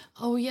worked.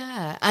 Oh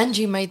yeah, and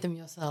you made them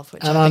yourself,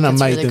 which and I think is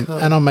made really them, cool.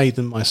 And I made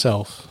them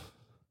myself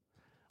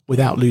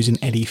without losing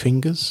any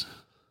fingers.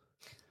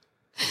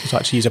 I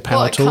actually use a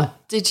power tool.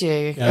 Did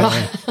you?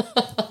 Yeah.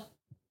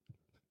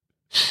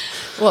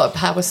 What a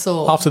power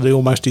saw! After the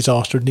almost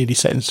disaster of nearly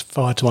setting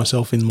fire to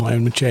myself in my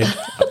own shed.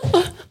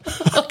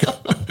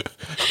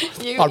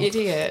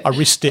 Idiot! I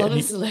risked it.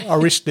 I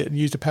risked it and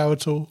used a power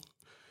tool.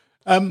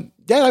 Yeah,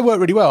 they work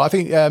really well. I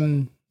think I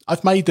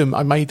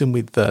made them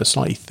with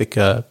slightly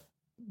thicker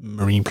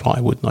marine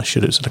plywood than I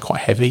should have, so they're quite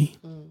heavy.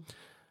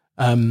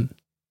 So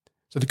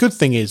the good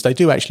thing is they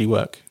do actually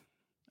work.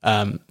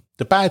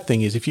 The bad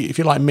thing is if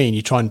you're like me and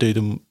you try and do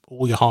them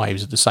all your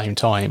hives at the same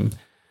time,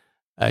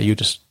 you're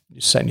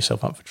setting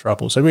yourself up for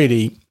trouble. So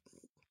really,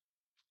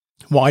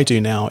 what I do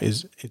now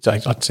is,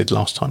 like I said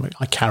last time,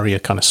 I carry a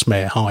kind of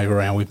spare hive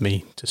around with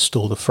me to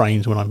store the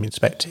frames when I'm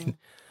inspecting.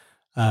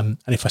 And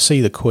if I see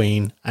the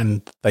queen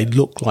and they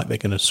look like they're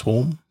going to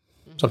swarm,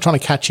 so I'm trying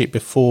to catch it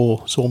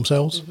before swarm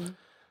cells.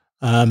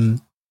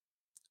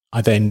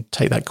 I then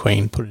take that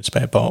queen, put it in a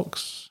spare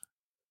box,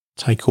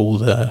 take all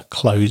the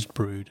closed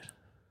brood,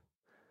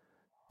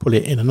 put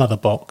it in another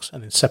box,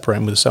 and then separate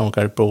them with a cell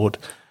growth board,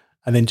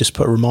 and then just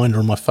put a reminder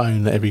on my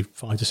phone that every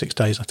 5 to 6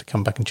 days I have to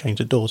come back and change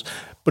the doors.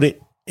 But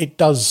it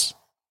does.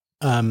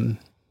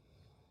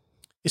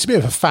 It's a bit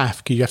of a faff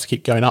because you have to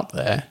keep going up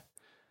there.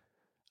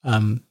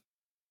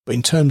 But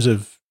in terms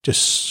of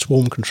just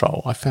swarm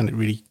control, I found it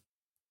really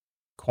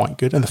quite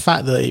good, and the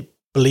fact that it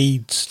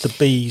bleeds the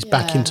bees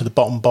back into the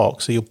bottom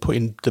box, so you're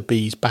putting the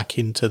bees back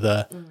into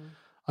the. I'm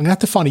going to have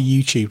to find a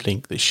YouTube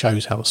link that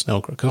shows how the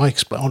snail grows, because I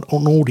explain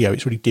on audio.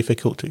 It's really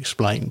difficult to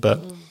explain,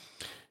 but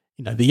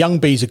the young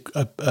bees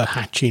are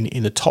hatching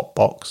in the top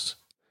box,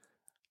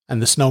 and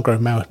the snail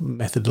growth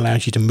method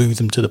allows you to move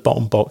them to the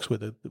bottom box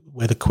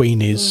where the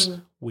queen is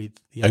with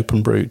the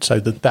open brood, so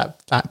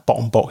that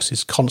bottom box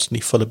is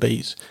constantly full of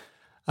bees.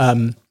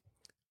 So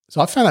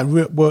I found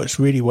that works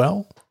really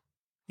well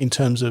in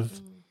terms of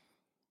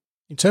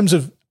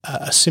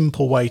a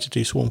simple way to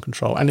do swarm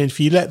control. And if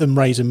you let them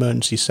raise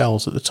emergency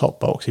cells at the top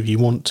box, if you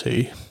want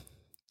to,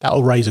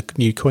 that'll raise a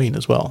new queen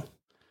as well.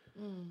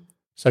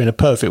 So in a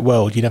perfect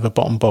world, you'd have a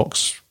bottom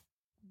box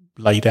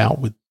laid out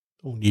with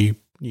all new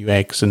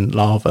eggs and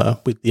larvae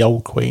with the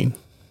old queen.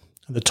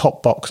 And the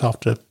top box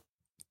after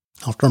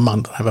a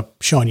month have a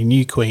shiny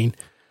new queen,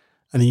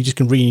 and then you just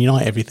can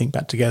reunite everything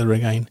back together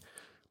again.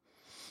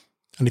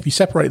 And if you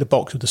separate the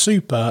box with the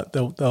super,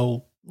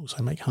 they'll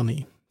also make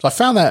honey. So I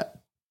found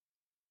that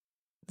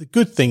the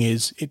good thing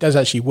is it does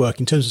actually work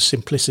in terms of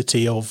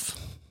simplicity of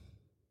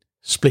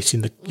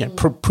splitting the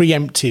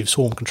preemptive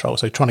swarm control.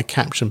 So trying to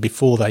capture them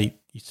before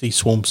you see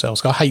swarm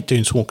cells. I hate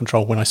doing swarm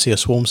control when I see a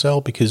swarm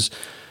cell because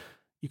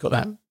you've got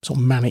that sort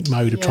of manic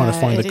mode of trying to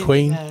find the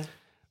queen. Yeah.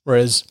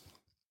 Whereas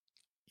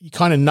you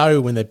kind of know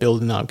when they're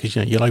building up because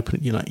you look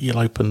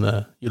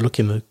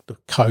in the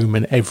comb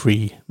and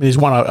there's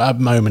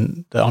one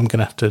moment that I'm going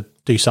to have to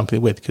do something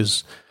with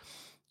because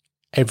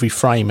every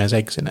frame has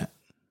eggs in it.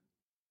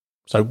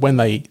 So when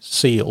they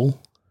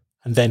seal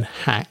and then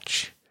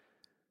hatch,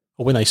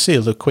 or when they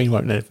seal, the queen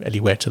won't have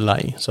anywhere to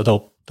lay, so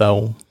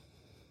they'll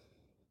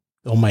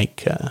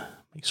make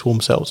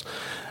swarm cells.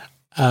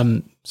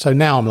 So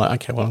now I'm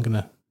like, okay, well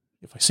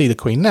if I see the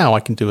queen now, I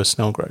can do a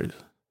Snell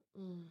growth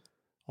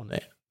on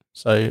it.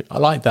 So I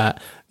like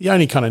that. The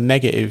only kind of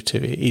negative to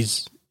it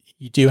is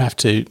you do have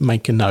to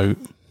make a note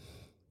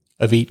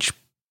of each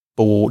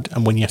board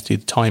and when you have to do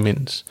the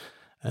timings.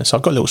 So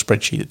I've got a little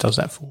spreadsheet that does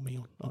that for me.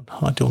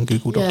 I do on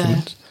Google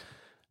Documents.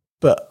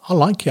 But I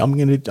like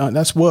it.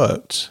 That's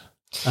worked.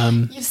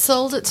 You've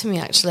sold it to me,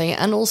 actually.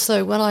 And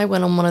also, when I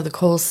went on one of the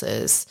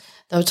courses,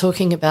 they were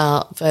talking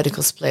about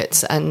vertical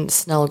splits and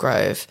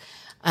Snellgrove,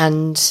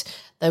 and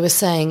they were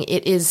saying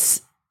it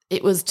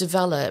was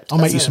developed. I'll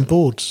make you some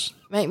boards.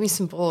 Make me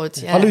some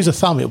boards, yeah. If I lose a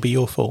thumb, it'll be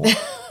your fault.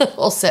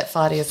 Or set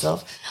fire to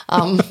yourself.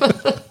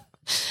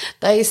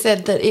 They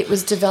said that it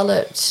was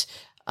developed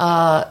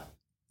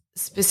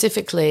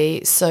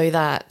specifically so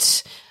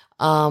that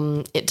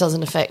it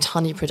doesn't affect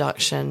honey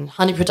production.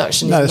 Honey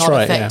production is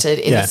not affected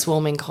in the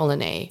swarming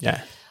colony.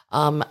 Yeah.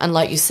 And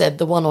like you said,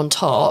 the one on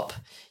top,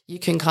 you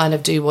can kind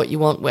of do what you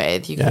want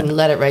with. You can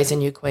let it raise a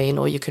new queen,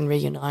 or you can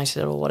reunite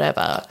it or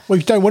whatever. Well,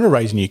 if you don't want to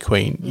raise a new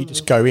queen, you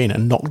just go in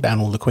and knock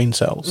down all the queen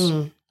cells.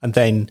 And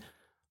then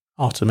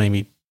after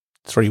maybe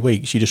 3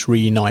 weeks, you just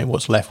reunite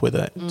what's left with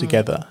it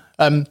together.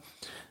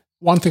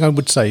 One thing I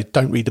would say,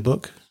 don't read the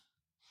book.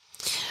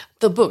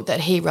 The book that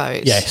he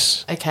wrote?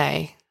 Yes.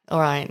 Okay. All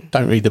right.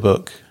 Don't read the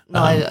book.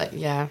 No,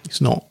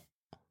 It's not.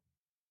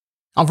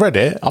 I've read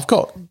it. I've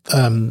got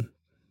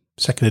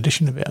second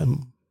edition of it.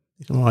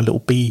 It's my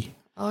little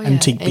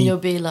antique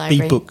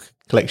bee book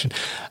collection.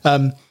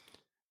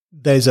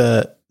 There's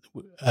a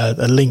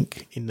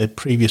link in the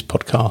previous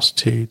podcast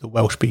to the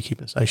Welsh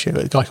Beekeeping Association.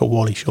 A guy called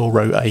Wally Shaw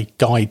wrote a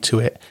guide to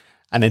it,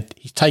 and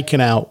he's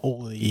taken out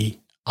all the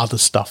other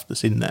stuff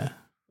that's in there.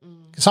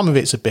 Some of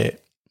it's a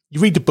bit. You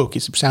read the book,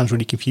 it sounds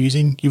really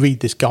confusing. You read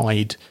this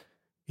guide,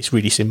 it's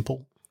really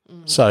simple.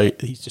 So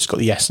he's just got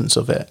the essence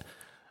of it.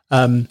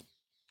 I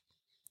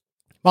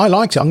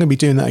liked it. I'm going to be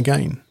doing that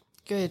again.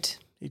 Good.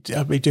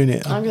 I'll be doing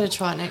it. I'm going to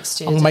try it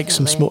next year. I'm going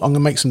to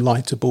make some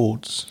lighter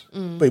boards,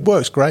 but it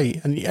works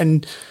great.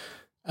 And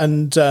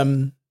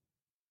the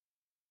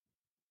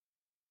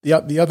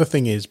other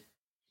thing is,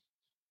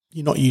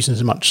 you're not using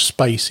as much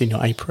space in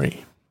your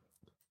apiary.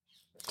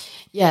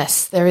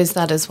 Yes, there is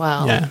that as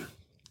well.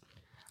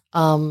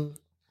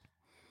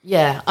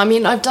 Yeah. I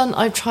mean,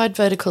 I've tried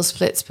vertical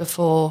splits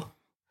before.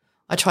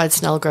 I tried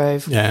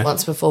Snellgrove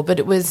once before, but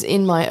it was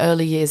in my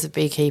early years of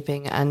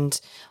beekeeping,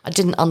 and I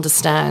didn't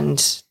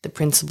understand the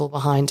principle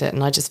behind it,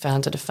 and I just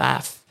found it a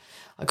faff.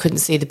 I couldn't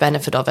see the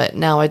benefit of it.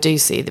 Now I do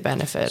see the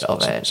benefit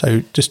of it. So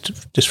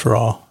just for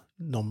our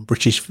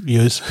non-British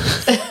viewers,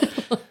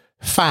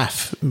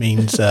 faff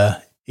means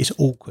it's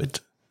awkward.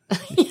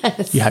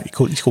 Yes.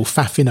 It's called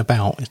faffing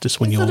about. It's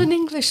just when Is that an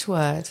English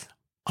word?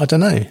 I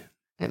don't know.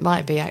 It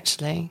might be,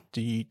 actually.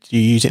 Do you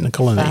use it in the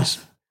colonies?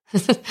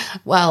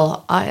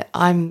 Well,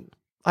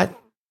 I've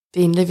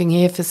been living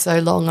here for so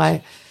long.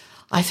 I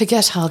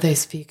forget how they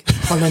speak in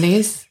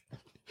colonies.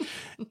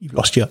 You've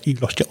lost your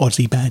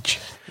Aussie badge.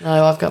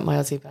 No, I've got my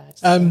Aussie badge.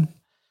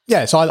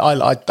 So I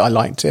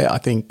liked it. I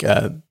think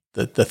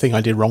the thing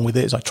I did wrong with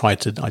it is I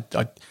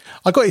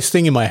got this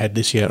thing in my head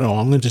this year. Oh,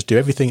 I'm going to just do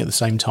everything at the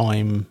same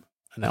time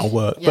and that'll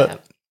work. Yeah.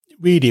 But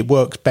really, it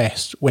works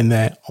best when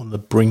they're on the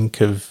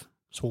brink of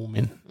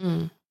swarming,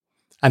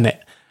 and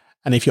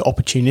if you're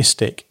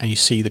opportunistic and you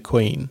see the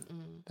queen,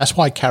 that's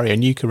why I carry a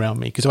nuke around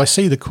me, because if I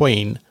see the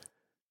queen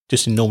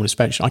just in normal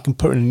inspection, I can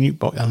put her in a nuke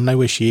box and I know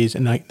where she is,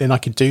 and then I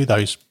can do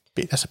those.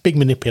 That's a big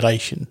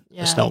manipulation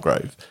for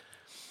Snellgrove.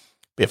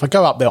 But if I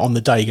go up there on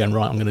the day going,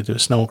 right, I'm going to do a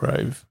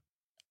Snellgrove,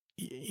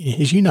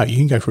 as you know, you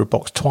can go for a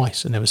box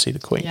twice and never see the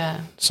queen.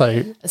 Yeah.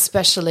 So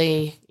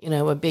especially,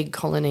 a big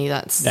colony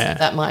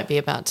that might be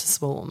about to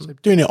swarm. So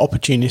doing it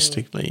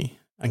opportunistically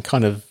and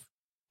kind of,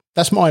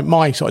 that's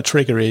my sort of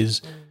trigger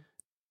is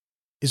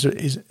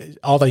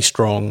are they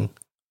strong?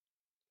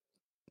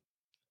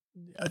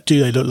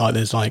 Do they look like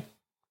there's like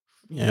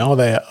Are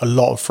there a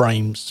lot of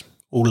frames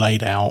all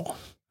laid out?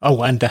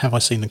 Oh, and have I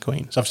seen the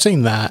queen? So I've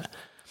seen that.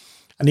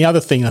 And the other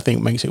thing I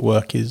think makes it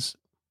work is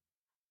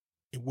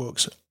it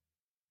works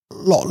a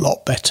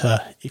lot better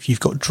if you've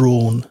got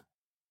drawn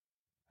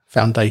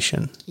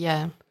foundation.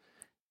 Yeah.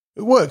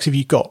 It works if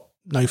you've got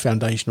no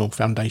foundation or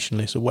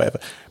foundationless or whatever.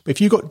 But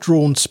if you've got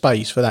drawn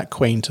space for that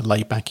queen to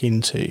lay back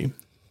into,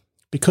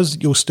 because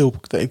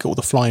they've got all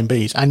the flying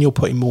bees and you're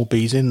putting more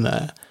bees in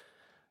there,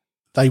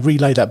 they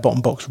relay that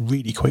bottom box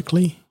really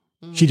quickly.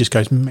 She just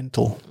goes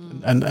mental.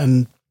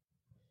 And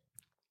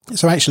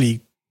so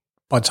actually,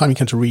 by the time you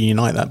come to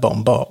reunite that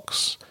bottom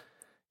box,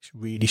 it's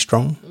really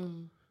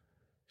strong.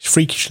 It's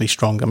freakishly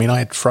strong. I mean, I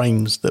had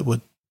frames that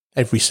were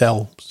every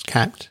cell was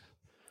capped.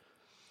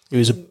 It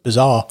was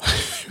bizarre.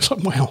 It was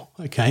like, wow,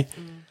 okay.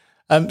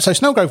 So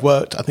Snellgrove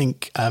worked. I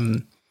think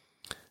I've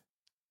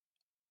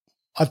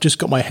just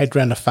got my head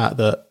around the fact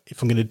that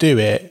if I'm going to do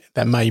it,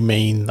 that may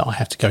mean that I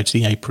have to go to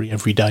the apiary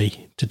every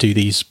day to do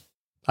these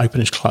open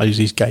and close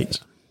these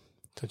gates.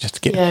 So just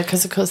to get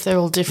because of course they're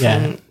all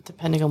different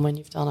depending on when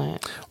you've done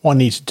it. What I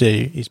need to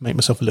do is make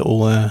myself a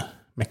little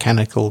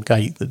mechanical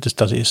gate that just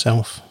does it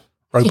yourself.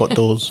 Robot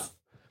doors.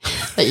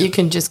 That you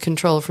can just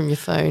control from your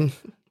phone.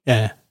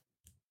 Yeah.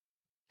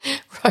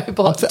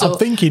 Robot I'm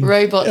thinking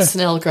Robot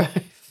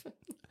Snellgrove.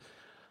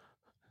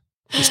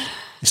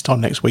 This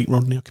time next week,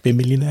 Rodney, I could be a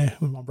millionaire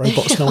with my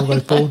robot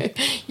Snellgrove board.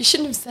 You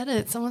shouldn't have said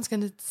it. Someone's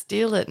going to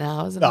steal it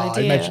now as an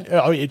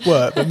idea. It'd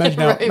work, but imagine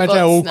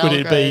how awkward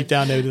it'd be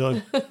down there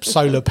with a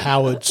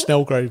solar-powered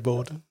Snellgrove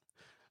board.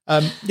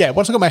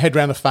 Once I got my head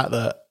around the fact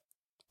that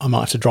I might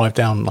have to drive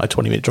down like a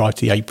 20-minute drive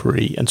to the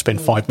apiary and spend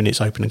 5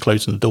 minutes opening and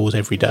closing the doors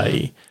every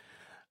day,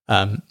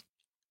 I'm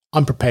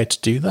prepared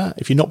to do that.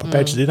 If you're not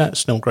prepared to do that,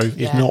 Snellgrove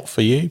is not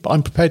for you. But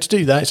I'm prepared to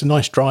do that. It's a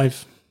nice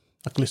drive.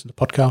 I can listen to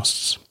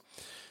podcasts.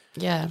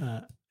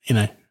 Yeah.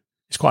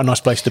 It's quite a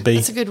nice place to be.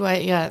 It's a good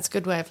way. Yeah, it's a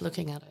good way of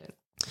looking at it.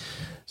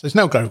 So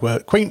Snellgrove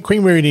worked.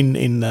 Queen rearing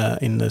in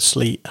the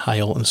sleet,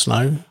 hail, and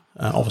snow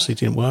obviously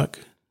didn't work.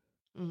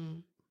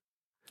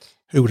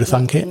 Who would have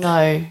thunk it?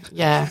 No.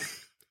 Yeah.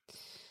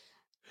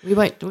 We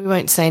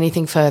won't say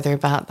anything further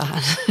about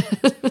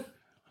that.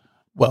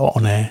 Well,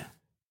 on air.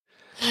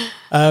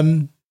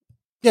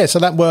 So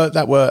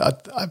that were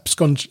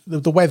abscond.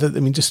 The weather.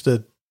 I mean, just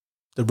the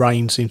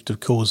rain seems to have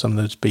caused some of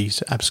those bees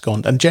to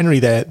abscond, and generally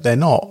they're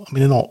not. I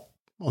mean, they're not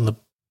on the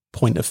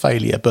point of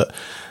failure, but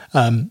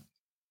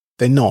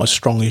they're not as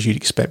strong as you'd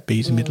expect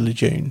bees in the middle of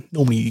June.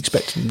 Normally, you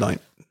expect them like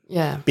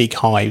big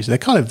hives.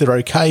 They're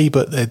okay,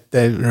 but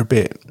they're a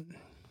bit.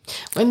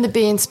 When the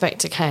bee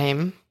inspector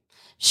came,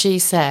 she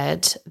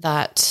said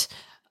that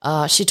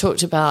she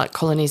talked about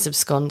colonies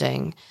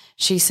absconding.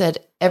 She said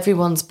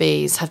everyone's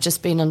bees have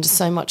just been under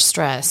so much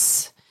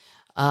stress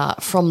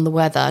from the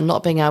weather,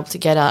 not being able to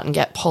get out and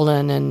get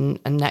pollen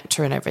and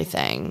nectar and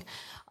everything,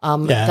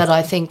 that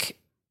I think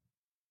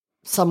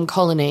some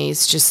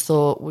colonies just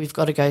thought we've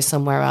got to go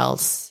somewhere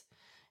else,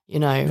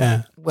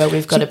 where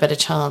we've got a better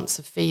chance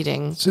of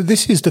feeding. So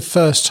this is the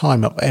first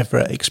time I've ever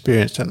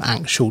experienced an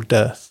actual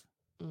dearth.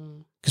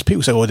 Because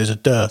people say, there's a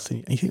dearth.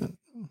 And you think,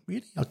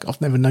 really?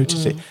 I've never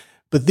noticed it.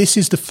 But this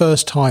is the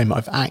first time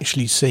I've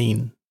actually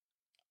seen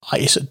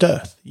it's a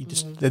dearth.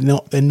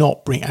 They're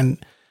not bringing,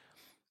 and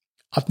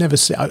I've never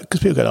seen,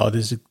 because people go,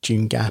 there's a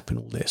June gap and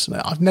all this. And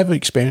I've never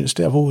experienced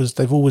it.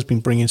 They've always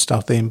been bringing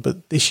stuff in,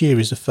 but this year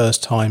is the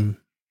first time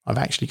I've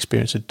actually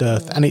experienced a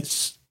dearth, and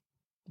it's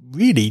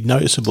really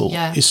noticeable.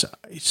 Yeah.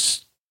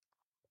 It's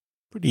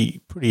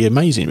pretty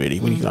amazing, really,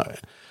 when you go.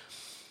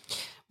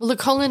 Well, the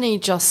colony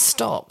just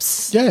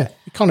stops. Yeah,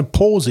 it kind of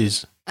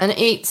pauses and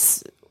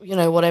eats,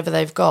 whatever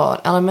they've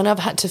got. And I mean, I've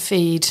had to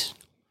feed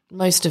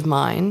most of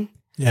mine.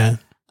 Yeah.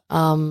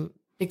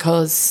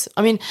 Because,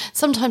 I mean,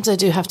 sometimes I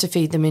do have to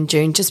feed them in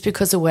June just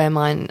because of where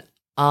mine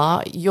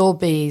are. Your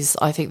bees,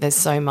 I think there's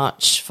so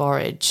much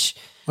forage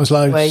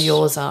where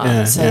yours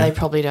are, they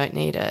probably don't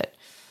need it.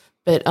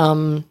 But,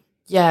 no,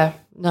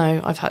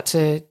 I've had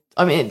to,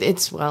 I mean,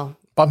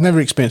 but I've never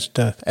experienced a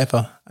dearth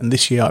ever. And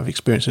this year I've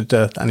experienced a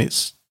dearth, and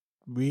it's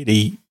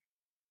really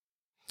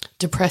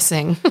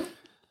depressing.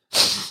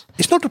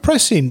 It's not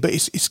depressing, but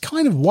it's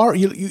kind of worry.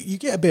 You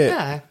get a bit.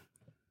 Yeah.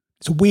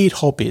 It's a weird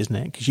hobby, isn't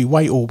it? Because you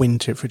wait all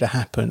winter for it to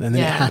happen, and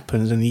then it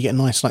happens, and you get a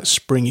nice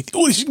spring. You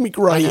think, this is gonna be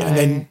great, and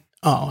then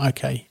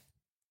okay,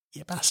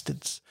 you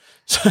bastards.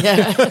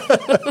 Yeah.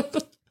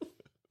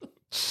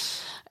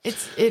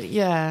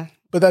 Yeah.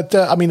 But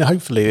that I mean,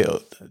 hopefully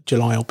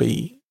July will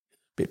be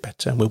a bit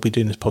better, and we'll be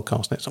doing this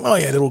podcast next time. Oh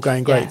yeah, they're all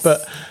going great,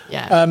 but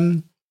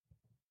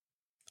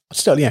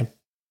still,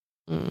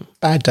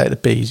 bad day at the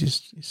bees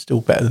is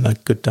still better than a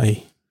good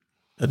day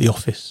at the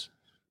office.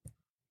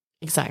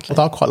 Exactly.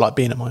 Although I quite like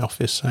being at my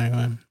office, so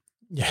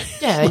yeah.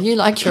 Yeah, you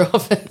like your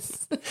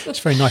office. It's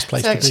a very nice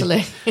place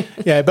actually. To be.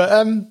 Yeah,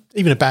 but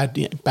even a bad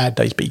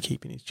day's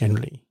beekeeping is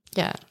generally,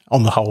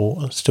 on the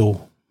whole,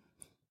 still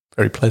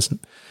very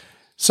pleasant.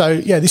 So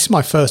this is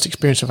my first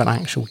experience of an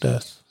actual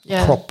dearth.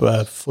 Yeah.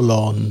 Proper, full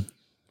on.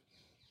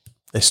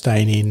 They're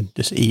staying in,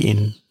 just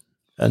eating,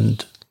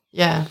 and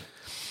yeah.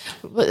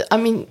 But I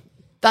mean,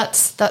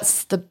 that's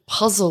the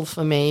puzzle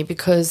for me,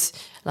 because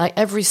like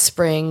every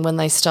spring when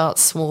they start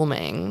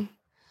swarming,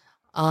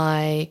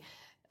 I'm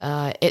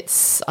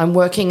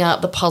working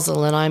out the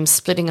puzzle, and I'm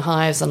splitting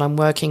hives, and I'm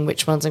working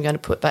which ones I'm going to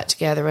put back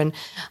together, and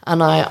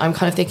I'm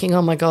kind of thinking,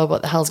 oh my God,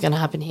 what the hell's going to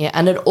happen here?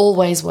 And it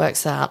always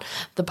works out.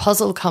 The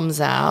puzzle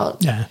comes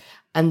out,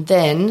 and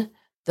then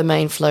the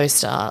main flow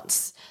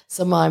starts.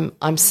 So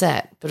I'm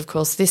set. But of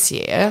course, this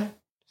year,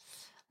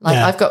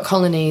 I've got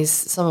colonies.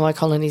 Some of my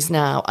colonies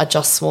now are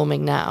just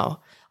swarming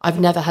now. I've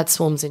never had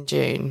swarms in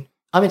June.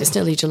 I mean, it's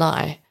nearly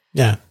July.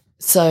 Yeah.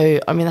 So,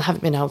 I mean, I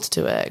haven't been able to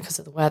do it because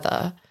of the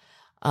weather.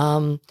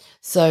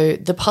 So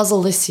the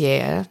puzzle this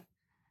year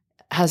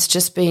has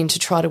just been to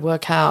try to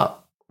work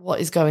out what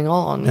is going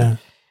on. Yeah.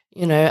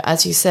 You know,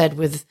 as you said,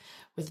 with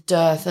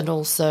dearth, and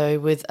also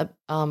with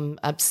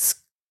abscondings.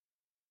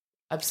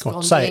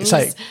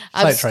 Say it,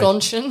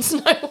 absconsions.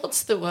 No,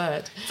 what's the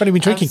word? I've only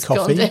been drinking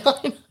coffee. I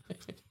know.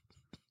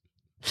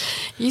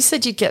 You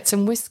said you'd get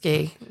some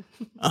whiskey.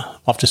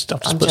 I've just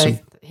put some.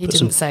 He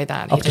didn't say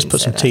that. I've just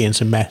put some tea in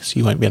some mess.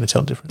 You won't be able to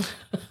tell the difference.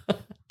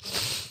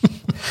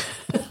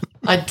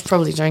 I'd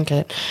probably drink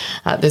it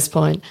at this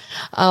point.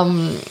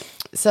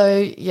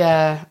 So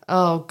yeah.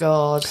 Oh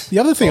God. The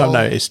other thing I've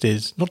noticed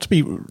is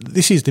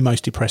this is the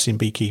most depressing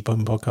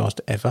beekeeping podcast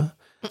ever.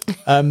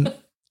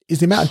 Is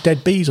the amount of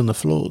dead bees on the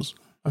floors.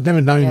 I've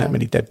never known that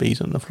many dead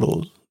bees on the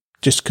floors,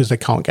 just because they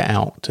can't get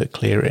out to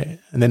clear it.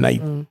 And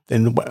then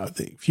then a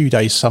few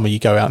days summer, you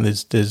go out and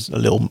there's a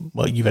little.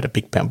 Well, you've had a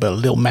big pound, but a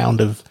little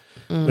mound of.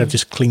 They've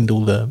just cleaned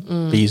all the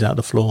bees out of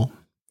the floor.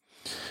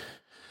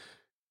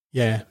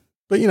 Yeah,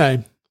 but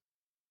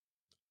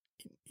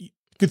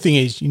good thing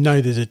is,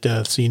 there's a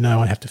dearth, so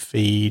I have to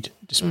feed.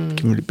 Just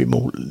give them a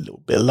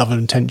little bit of love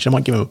and attention. I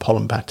might give them a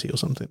pollen patty or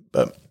something,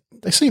 but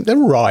they're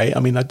all right.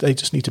 I mean, they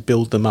just need to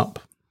build them up.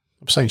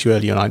 I was saying to you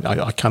earlier, and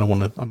I kind of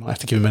want to. I might have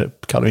to give them a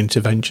couple of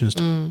interventions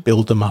to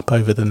build them up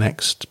over the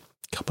next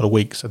couple of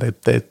weeks, so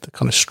they're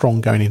kind of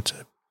strong going into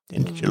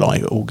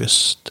July,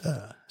 August,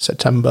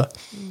 September.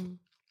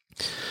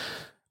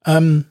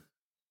 But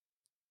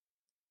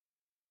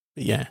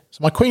yeah, so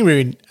my queen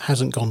rearing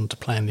hasn't gone to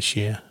plan this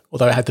year,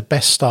 although it had the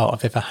best start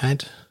I've ever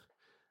had,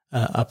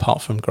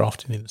 apart from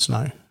grafting in the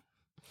snow.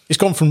 It's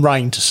gone from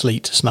rain to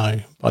sleet to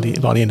snow. By the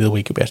end of the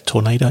week, it'll be a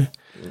tornado.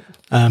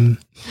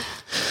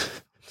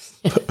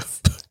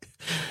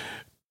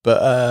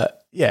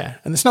 But yeah,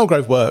 and the snell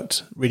grove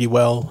worked really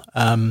well.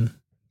 I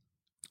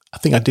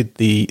think I did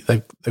they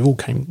all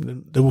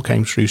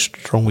came through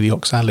strong with the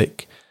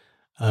oxalic.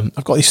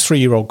 I've got this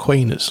 3-year-old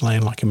queen that's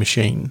laying like a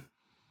machine.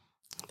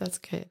 That's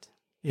good.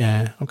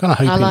 Yeah, I'm kind of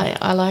hoping.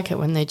 I like it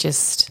when they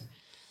just.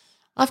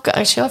 I've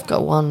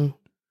got one,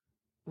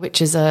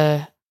 which is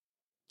a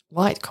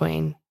white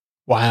queen.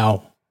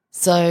 Wow.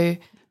 So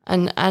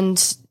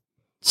and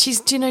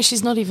she's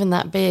she's not even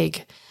that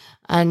big,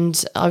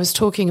 and I was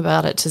talking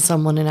about it to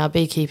someone in our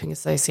beekeeping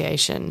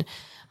association,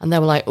 and they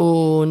were like,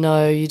 "Oh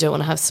no, you don't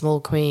want to have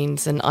small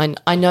queens," and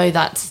I know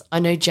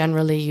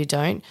generally you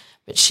don't,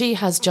 but she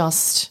has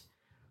just.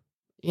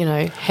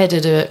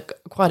 Headed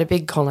quite a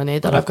big colony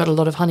that I've got a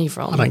lot of honey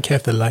from. I don't care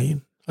if they're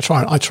laying. I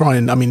try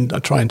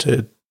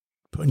to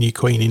put a new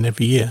queen in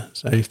every year.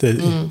 So if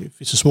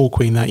it's a small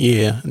queen that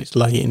year and it's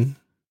laying,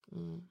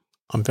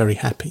 I'm very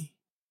happy.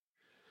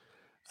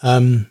 So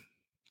I'm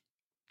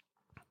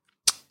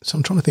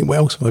trying to think, what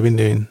else have I been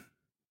doing?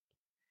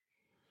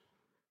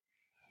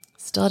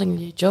 Starting a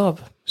new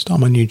job. Start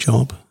my new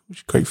job,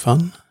 which is great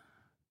fun.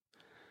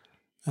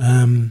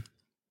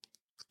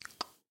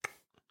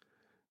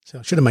 So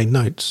I should have made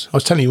notes. I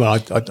was telling you, I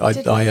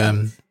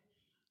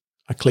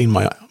cleaned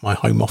my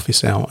home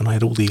office out, and I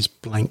had all these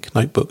blank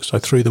notebooks. So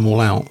I threw them all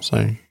out.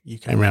 So you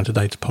came around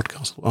today to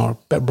podcast. Well, I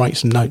better write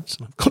some notes,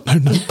 and I've got no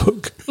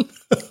notebook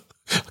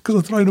because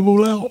I've thrown them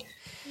all out.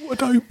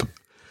 What a dope!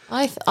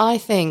 I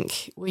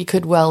think we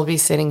could well be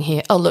sitting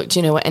here. Oh, look, do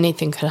you know what?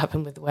 Anything could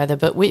happen with the weather,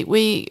 but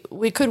we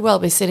could well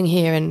be sitting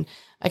here in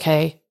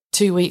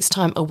 2 weeks'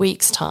 time, a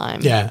week's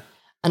time,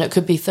 and it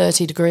could be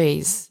 30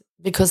 degrees.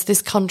 Because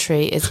this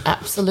country is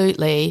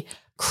absolutely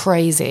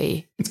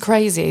crazy. It's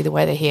crazy, the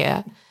weather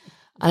here.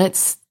 And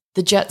it's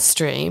the jet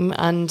stream.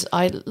 And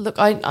I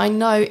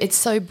know it's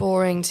so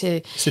boring to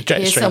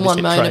hear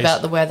someone moan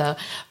about the weather.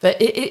 But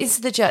it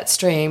is the jet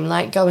stream,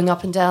 like going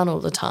up and down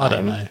all the time. I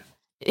don't know.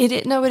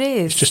 No, it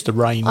is. It's just the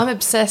rain. I'm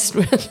obsessed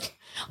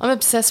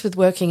with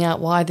working out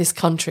why this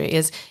country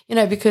is,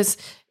 because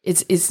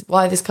it's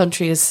why this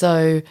country is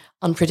so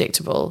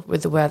unpredictable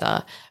with the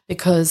weather.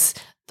 Because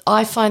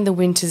I find the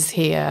winters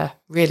here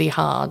really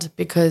hard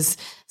because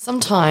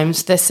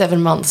sometimes they're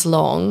 7 months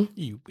long.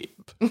 You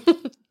wimp.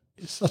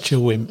 You're such a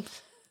wimp.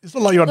 It's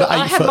not like you're on the 8 foot.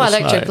 I have my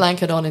electric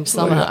blanket on in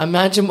summer.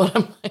 Imagine what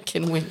I'm like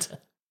in winter.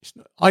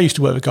 I used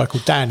to work with a guy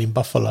called Dan in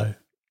Buffalo,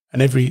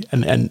 and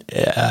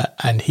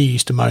he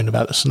used to moan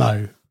about the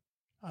snow.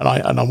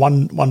 And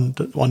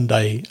one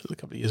day a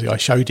couple of years ago, I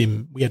showed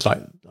him. We had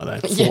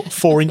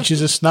 4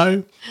 inches of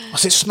snow. I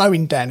said,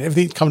 "Snowing, Dan."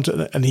 Everything comes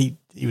and he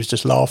was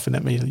just laughing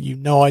at me. You've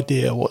no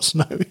idea what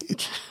snow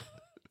is.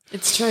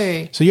 It's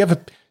true. So you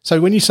have So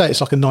when you say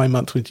it's like a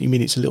 9-month winter, you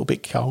mean it's a little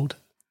bit cold,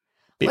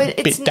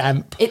 bit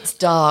damp? It's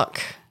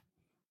dark.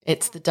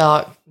 It's the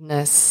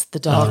darkness. The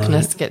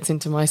darkness gets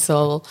into my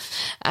soul,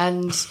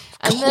 and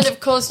then of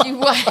course you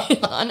wait.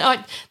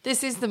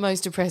 This is the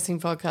most depressing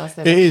podcast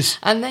ever. It is.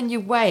 And then you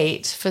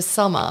wait for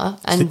summer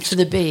and for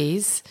the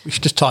bees. We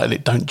should just title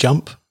it "Don't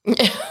Jump."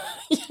 Yeah.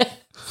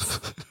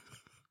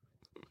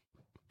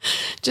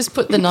 Just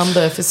put the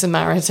number for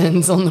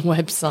Samaritans on the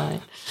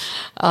website.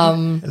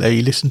 Hello,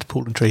 you listen to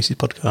Paul and Tracy's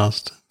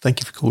podcast. Thank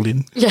you for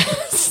calling.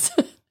 Yes.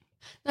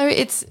 No,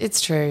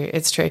 it's true.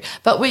 It's true.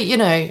 But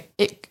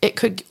it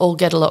could all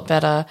get a lot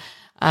better,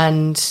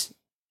 and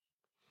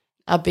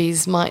our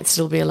bees might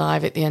still be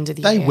alive at the end of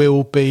the year. They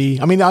will be.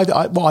 I mean,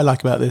 what I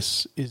like about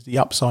this is the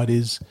upside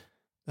is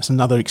that's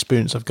another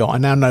experience I've got. I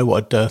now know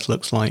what a dearth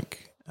looks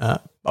like.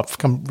 I've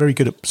become very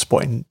good at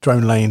spotting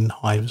drone laying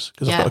hives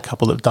because I've got a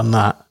couple that have done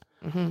that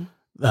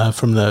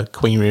from the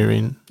queen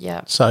rearing.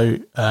 Yeah. So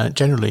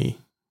generally,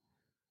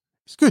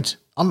 it's good.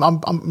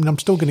 I'm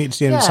still going to get to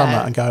the end of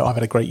summer and go, I've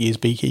had a great year's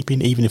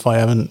beekeeping, even if I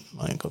haven't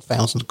got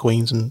thousands of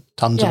queens and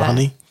tons of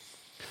honey,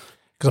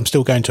 because I'm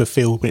still going to a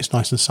field when it's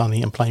nice and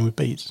sunny and playing with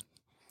bees.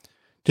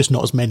 Just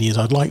not as many as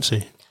I'd like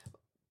to.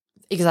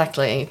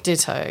 Exactly.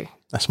 Ditto.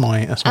 That's my.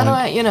 And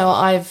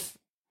I've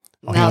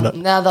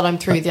now that I'm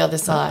through the other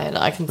side,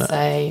 I can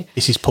say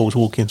this is Paul's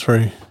walking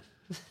through.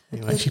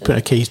 Anyway, she's putting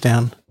her keys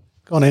down.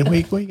 Go on in. Where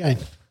are you going?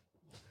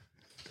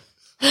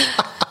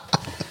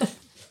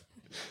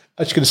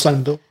 I'm just going to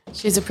slam the door.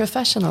 She's a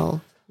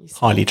professional.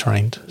 Highly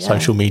trained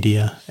social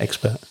media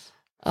expert.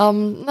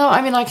 No,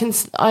 I mean, I can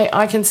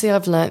see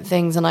I've learnt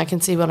things, and I can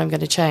see what I'm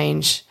going to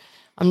change.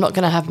 I'm not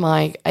going to have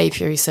my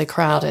apiary so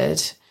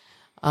crowded.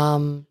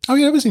 Oh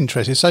yeah, that was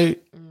interesting. So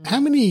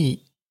how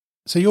many?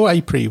 So your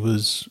apiary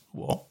was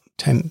what?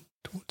 20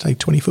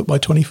 foot by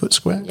 20 foot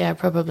square? Yeah,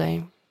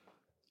 probably.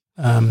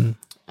 And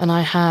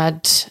I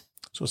had. So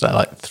was that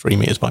like 3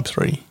 meters by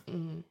 3?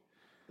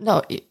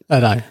 No.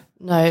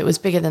 No, it was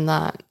bigger than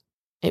that.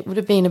 It would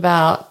have been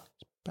about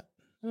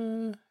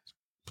about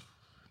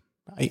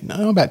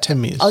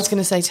 10 meters. I was going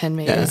to say 10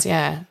 meters,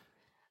 yeah.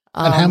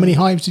 And how many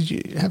hives did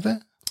you have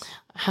there?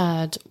 I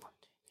had. Do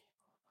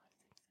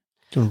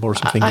you want to borrow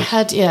some fingers? I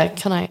had, yeah,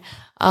 can I?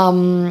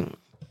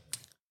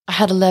 I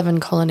had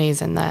 11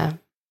 colonies in there,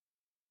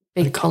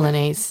 big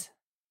colonies.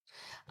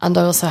 And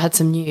I also had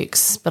some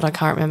nukes, but I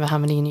can't remember how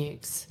many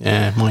nukes.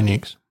 Yeah, my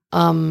nukes.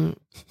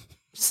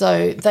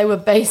 So they were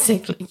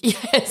basically,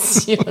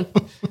 yes. In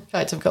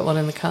fact, I've got one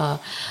in the car.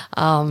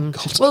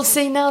 Well,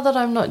 see, now that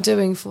I'm not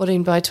doing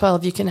 14 by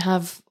 12, you can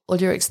have all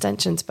your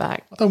extensions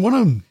back. I don't want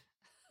them.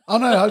 Oh,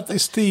 no,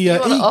 it's the you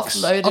want eeks. To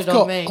offload it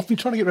on me. I've been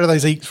trying to get rid of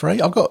those eeks, right?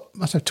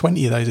 Must have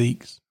 20 of those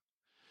eeks.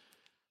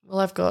 Well,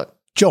 I've got...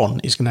 John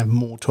is going to have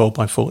more 12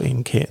 by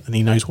 14 kit than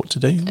he knows what to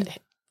do.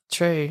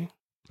 True.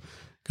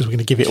 Because we're going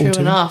to give it all to him.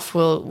 True enough.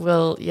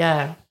 We'll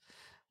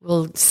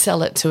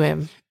sell it to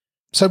him.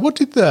 So what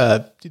did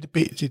the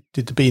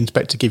bee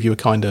inspector give you a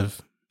kind of,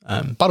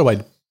 by the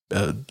way,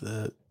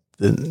 the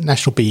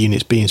National Bee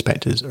Unit's bee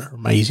inspectors are an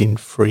amazing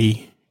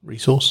free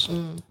resource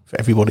for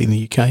everybody in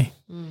the UK.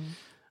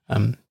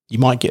 You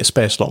might get a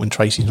spare slot when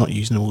Tracy's not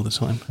using them all the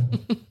time.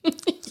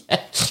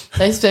 Yeah,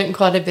 they spent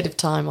quite a bit of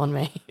time on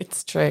me.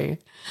 It's true.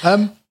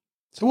 So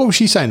what was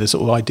she saying the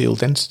sort of ideal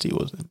density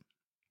was then?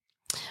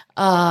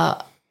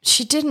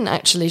 She didn't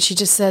actually. She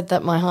just said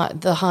that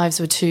the hives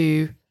were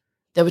too...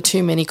 There were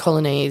too many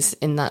colonies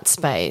in that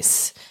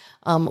space,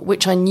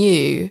 which I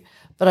knew,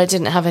 but I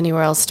didn't have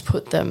anywhere else to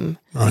put them.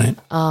 Right.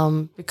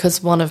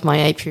 Because one of my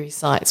apiary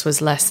sites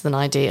was less than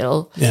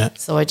ideal. Yeah.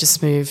 So I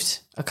just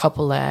moved a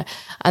couple there.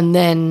 And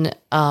then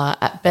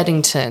at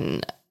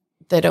Beddington,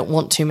 they don't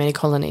want too many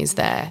colonies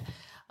there.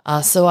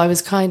 So I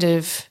was kind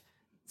of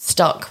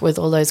stuck with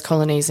all those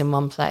colonies in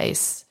one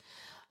place.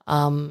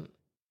 And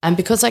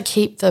because I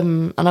keep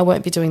them, and I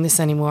won't be doing this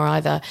anymore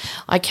either,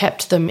 I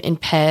kept them in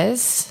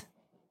pairs.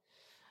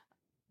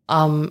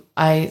 I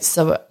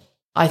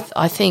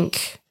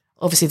think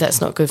obviously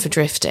that's not good for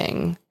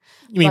drifting.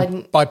 You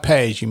mean by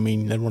pairs? You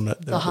mean they're on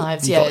the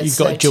hives? You've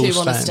got a dual two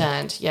stand. on a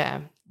stand.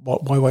 Yeah.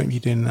 Why won't you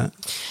do that?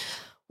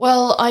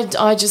 Well,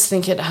 I just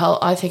think it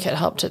helped. I think it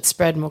helped it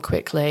spread more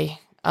quickly.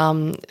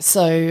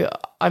 So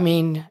I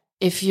mean,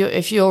 if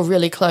you're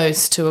really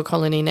close to a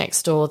colony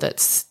next door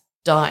that's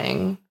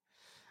dying,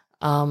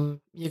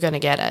 you're going to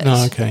get it.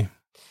 Oh, okay.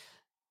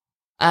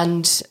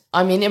 And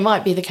I mean, it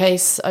might be the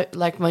case,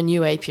 like my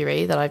new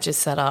apiary that I've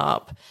just set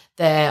up,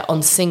 they're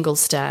on single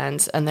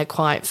stands and they're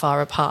quite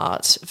far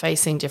apart,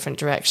 facing different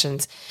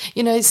directions.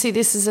 See,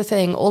 this is the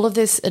thing, all of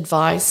this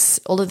advice,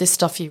 all of this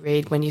stuff you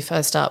read when you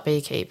first start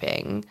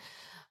beekeeping,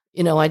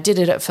 I did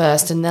it at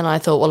first and then I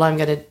thought, well, I'm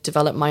going to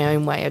develop my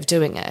own way of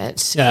doing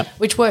it,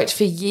 which worked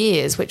for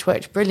years, which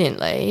worked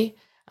brilliantly.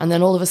 And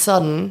then all of a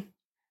sudden,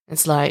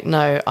 it's like,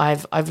 no,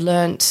 I've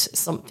learnt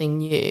something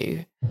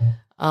new.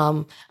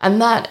 And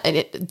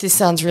this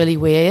sounds really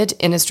weird.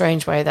 In a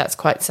strange way, that's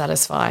quite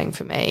satisfying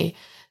for me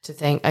to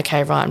think,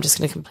 okay, right, I'm just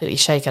going to completely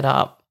shake it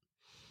up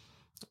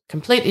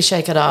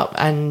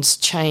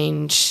and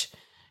change,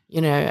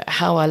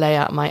 how I lay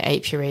out my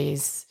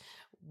apiaries,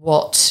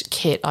 what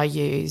kit I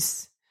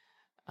use.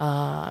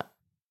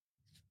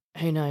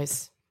 Who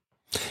knows?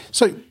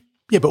 So,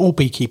 yeah, but all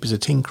beekeepers are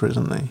tinkerers,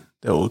 aren't they?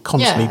 They're all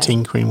constantly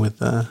tinkering with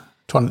they're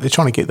trying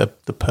to get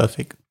the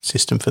perfect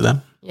system for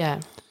them.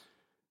 Yeah.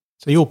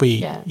 So you'll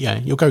be,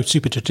 you'll go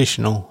super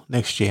traditional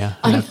next year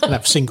and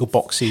have single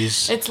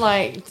boxes. It's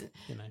like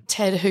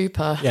Ted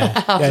Hooper,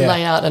 how to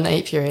lay out an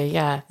apiary,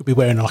 You'll be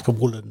wearing like a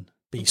woolen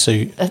bee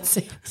suit. That's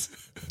it.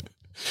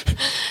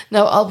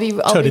 No, I'll be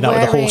turning up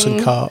with a horse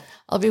and cart.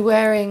 I'll be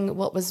wearing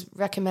what was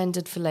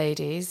recommended for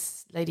lady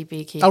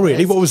beekeepers. Oh,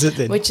 really? What was it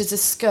then? Which is a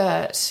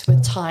skirt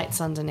with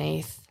tights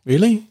underneath.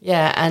 Really?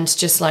 Yeah, and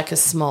just like a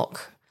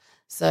smock.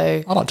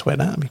 So I'd like to wear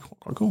that. That'd be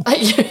quite cool.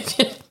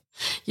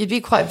 You'd be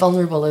quite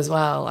vulnerable as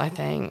well, I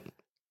think.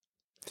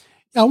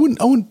 Yeah, I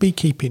wouldn't be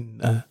keeping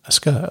a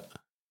skirt.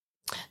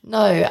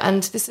 No,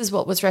 and this is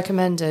what was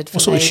recommended for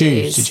What sort ladies. of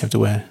shoes did you have to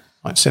wear?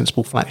 Like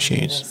sensible flat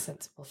shoes?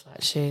 Sensible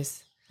flat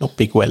shoes. Not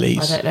big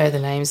wellies. I don't know the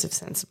names of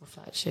sensible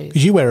flat shoes.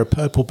 Because you wear a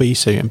purple bee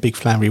suit and big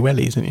flowery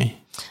wellies, don't you?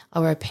 I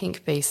wear a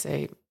pink bee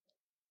suit.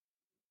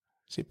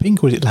 Is it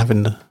pink or is it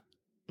lavender?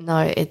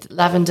 No,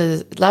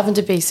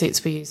 lavender bee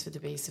suits we use for the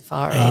bee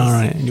safaris. All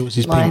right, and yours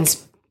is Mine's,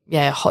 pink?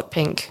 Yeah, hot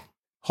pink.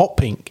 Hot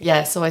pink?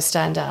 Yeah, so I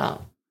stand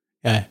out.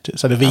 Yeah,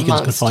 so the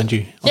vegans can find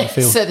you on the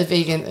field. So the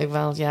vegan,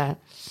 well, yeah.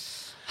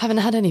 Haven't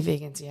had any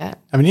vegans yet.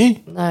 Haven't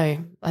you?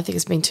 No, I think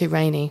it's been too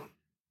rainy.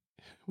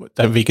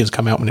 Don't vegans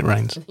come out when it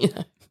rains?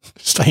 Yeah.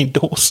 Stay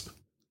indoors.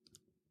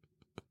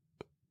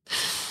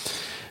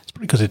 It's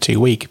probably because they're too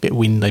weak. A bit of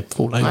wind, they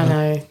fall over. I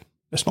know.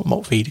 Let's not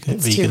mock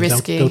vegans. Too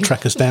risky. They'll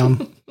track us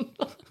down.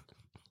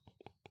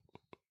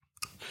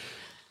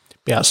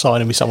 Be outside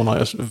and be someone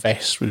like a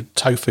vest with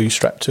tofu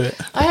strapped to it.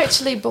 I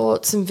actually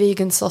bought some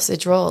vegan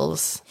sausage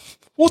rolls.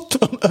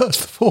 What on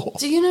earth for?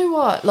 Do you know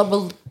what? Like,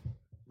 well,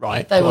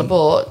 right. they were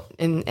bought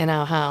in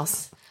our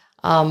house.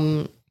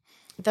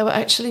 They were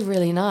actually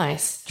really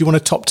nice. Do you want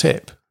a top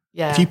tip?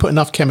 Yeah. If you put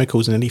enough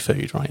chemicals in any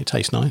food, right, it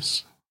tastes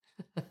nice.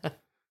 Have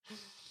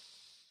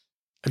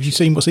you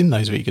seen what's in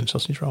those vegan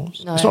sausage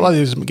rolls? No. It's not like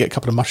you just get a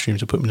couple of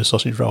mushrooms and put them in a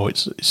sausage roll.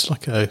 It's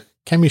like a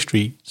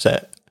chemistry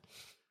set.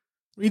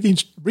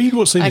 Read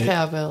what's in it. Okay,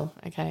 I will.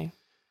 Okay.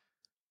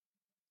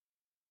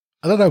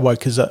 I don't know why,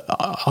 because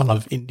I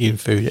love Indian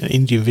food, and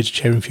Indian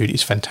vegetarian food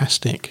is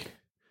fantastic.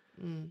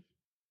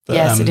 But,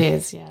 yes, it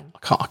is, yeah.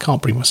 I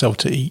can't bring myself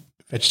to eat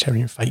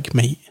vegetarian fake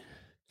meat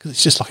because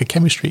it's just like a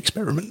chemistry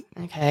experiment.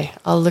 Okay,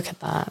 I'll look at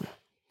that.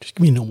 Just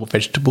give me a normal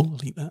vegetable,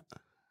 I'll eat that.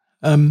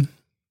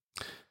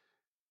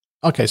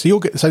 Okay,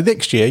 so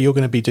next year you're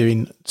going to be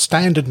doing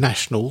standard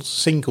nationals,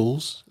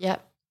 singles,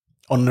 Yep,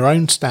 on their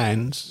own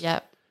stands,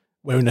 yep.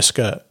 wearing a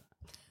skirt.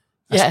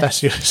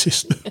 That's your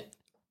system.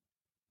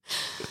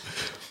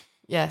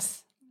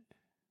 Yes.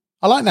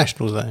 I like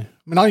nationals though. I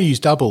mean, I use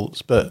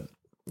doubles, but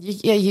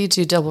You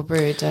do double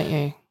brood, don't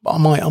you? I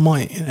might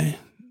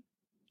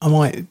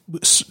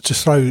to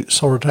throw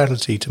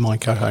solidarity to my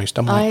co-host.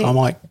 I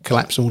might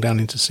collapse them all down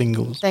into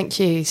singles. Thank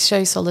you.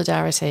 Show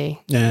solidarity.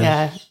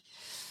 Yeah.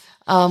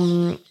 I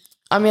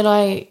mean,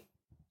 I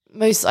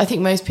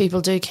think most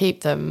people do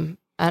keep them,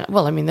 and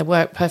well, I mean, they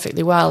work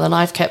perfectly well. And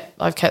I've kept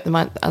them,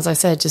 as I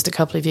said, just a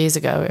couple of years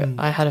ago.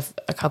 I had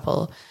a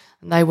couple,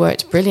 and they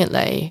worked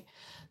brilliantly.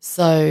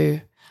 So,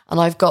 and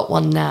I've got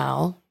one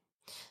now.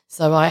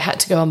 So I had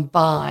to go and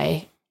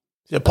buy.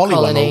 Is it a poly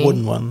one or a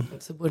wooden one?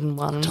 It's a wooden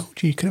one. I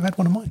told you could have had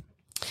one of mine.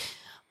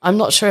 I'm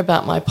not sure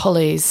about my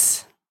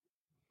polys.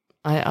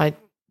 I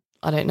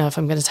don't know if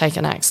I'm going to take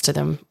an axe to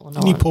them or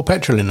not. Didn't you pour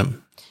petrol in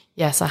them?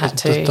 Yes, I had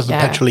to. Doesn't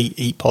petrol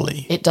eat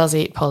poly? It does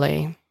eat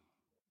poly.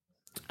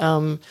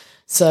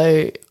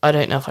 So I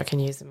don't know if I can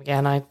use them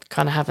again. I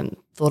kind of haven't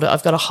thought it.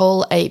 I've got a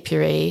whole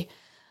apiary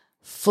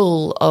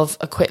full of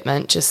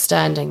equipment just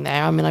standing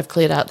there. I mean, I've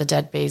cleared out the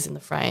dead bees in the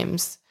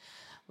frames.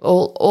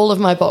 All of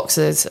my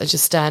boxes are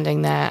just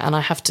standing there, and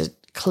I have to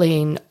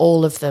clean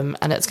all of them,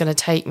 and it's going to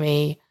take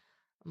me,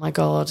 oh my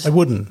God. I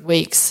wouldn't.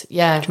 Weeks,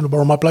 yeah. Do you want to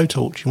borrow my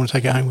blowtorch? You want to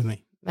take it home with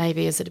me?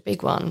 Maybe. Is it a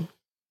big one?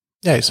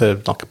 Yeah, it's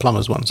like a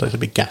plumber's one, so it's a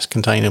big gas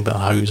container with a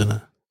hose and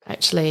a...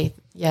 Actually,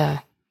 yeah.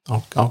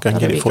 I'll go and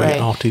get it for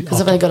you.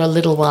 Because I've only got a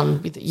little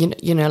one, with,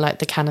 you know, like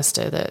the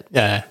canister that...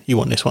 Yeah, you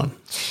want this one.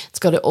 It's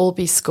got to all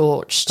be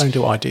scorched. Don't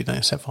do what I do,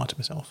 don't set fire to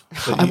myself.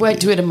 I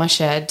won't do it in my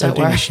shed, don't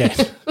worry. Do it in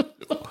the shed.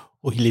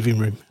 Or your living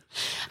room.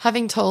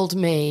 Having told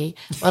me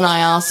when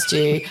I asked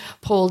you,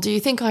 Paul, do you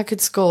think I could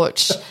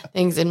scorch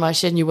things in my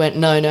shed? And you went,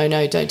 no,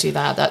 don't do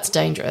that. That's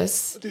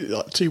dangerous. I did it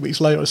like 2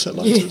 weeks later. I set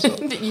lights to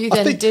myself. You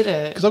then did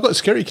it. Because I've got a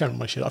security camera in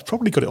my shed. I've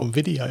probably got it on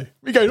video.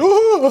 We go,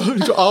 oh,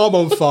 he's got arm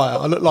on fire.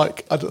 I look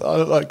like, I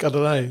don't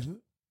know,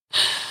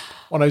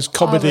 one of those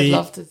comedy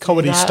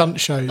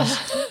stunt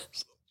shows.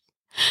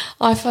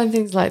 I find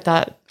things like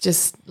that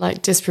just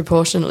like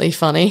disproportionately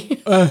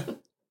funny.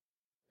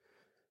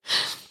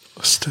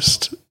 It's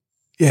just,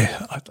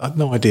 yeah, I had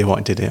no idea why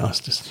I did it. I was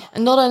just,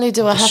 and not only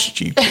do I have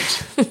stupid,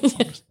 I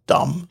was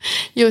dumb.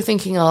 You were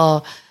thinking,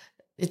 oh,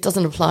 it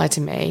doesn't apply to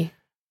me.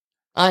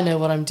 I know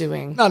what I'm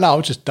doing. No, I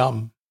was just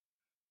dumb.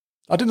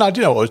 I didn't know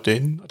what I was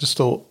doing. I just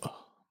thought,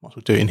 Might as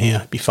well do it in here.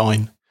 It'd be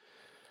fine.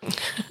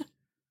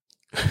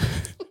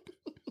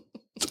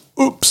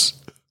 Oops.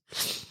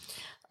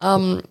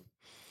 And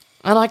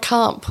I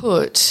can't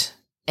put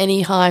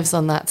any hives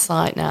on that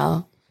site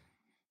now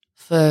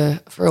for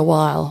a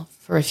while,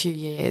 for a few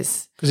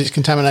years. Because it's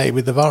contaminated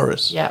with the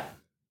virus? Yeah.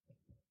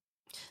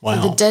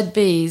 Wow. So the dead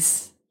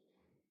bees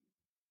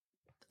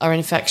are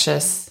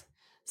infectious,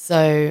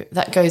 so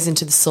that goes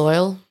into the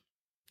soil.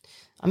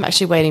 I'm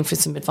actually waiting for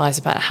some advice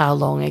about how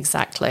long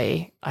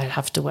exactly I'd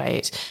have to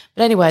wait.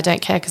 But anyway, I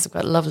don't care because I've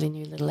got a lovely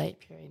new little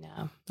apiary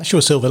now. That's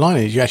your silver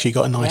lining. You actually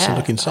got a nicer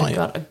looking site. I've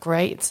got a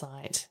great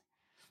site.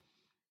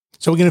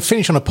 So we're going to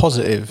finish on a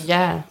positive.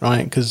 Yeah.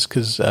 Right? Because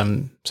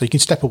so you can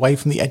step away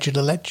from the edge of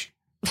the ledge.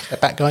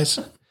 Step back, guys.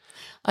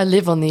 I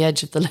live on the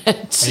edge of the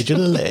ledge. Edge of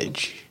the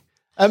ledge.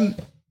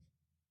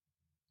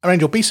 Around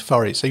your bee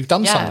safaris. So you've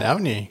done some now,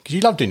 haven't you? Because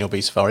you love doing your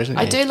bee safaris, don't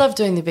you? I do love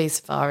doing the bee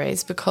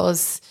safaris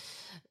because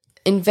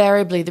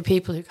invariably the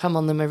people who come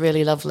on them are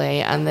really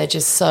lovely and they're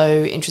just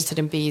so interested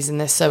in bees and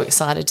they're so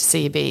excited to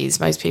see bees.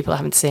 Most people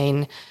haven't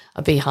seen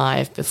a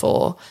beehive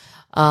before.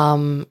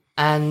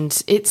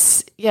 And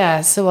it's,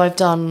 so I've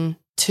done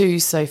 2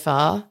 so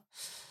far,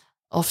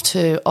 off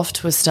to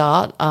a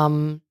start.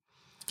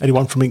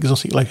 Anyone from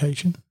exotic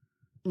location?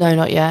 No,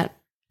 not yet.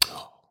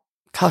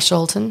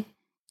 Carshalton.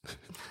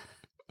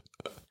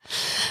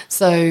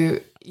 So,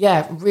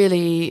 yeah,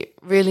 really,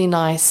 really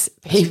nice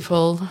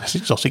people. That's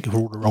exotic for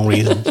all the wrong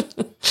reasons.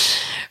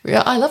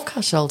 Yeah, I love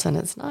Carshalton.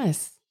 It's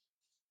nice.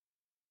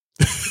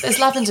 There's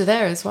lavender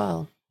there as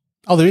well.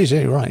 Oh, there is,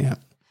 yeah, right, yeah.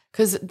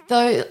 Because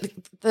though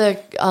the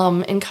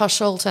in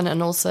Carshalton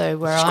and also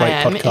where I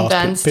am in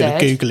Banstead,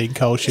 bit of googling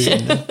Carl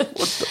shooting.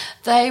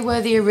 They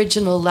were the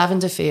original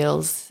lavender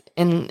fields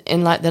in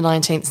like the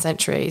 19th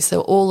century.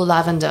 So all the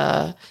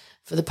lavender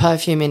for the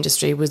perfume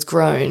industry was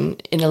grown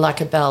in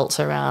a belt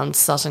around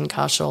Sutton,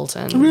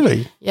 Carshalton.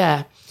 Really?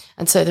 Yeah.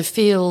 And so the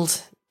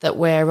field that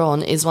we're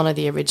on is one of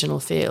the original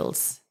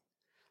fields.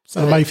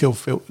 So the Mayfield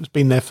field has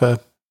been there for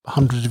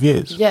hundreds of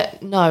years? Yeah,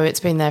 no, it's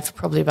been there for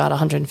probably about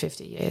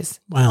 150 years.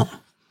 Wow.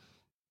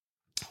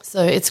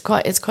 So it's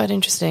quite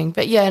interesting.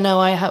 But yeah, no,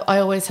 I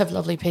always have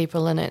lovely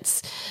people and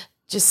it's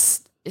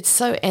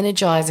so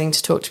energizing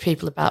to talk to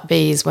people about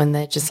bees when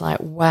they're just like,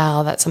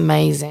 wow, that's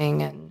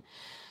amazing.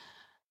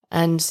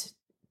 And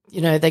you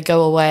know, they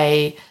go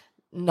away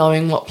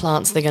knowing what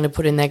plants they're going to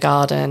put in their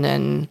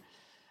garden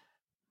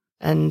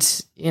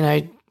and you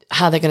know,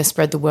 how they're going to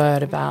spread the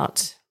word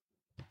about.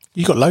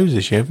 You got loads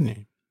this year, haven't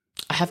you?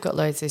 I have got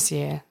loads this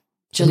year.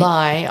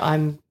 July,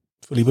 I'm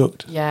fully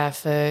booked. Yeah,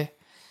 for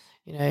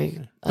you know,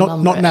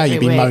 not now. You've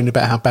been moaning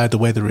about how bad the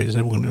weather is.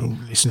 Everyone will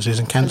listen to this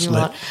and cancel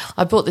it.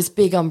 I bought this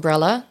big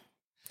umbrella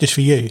just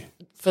for you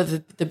for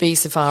the bee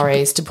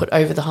safaris to put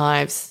over the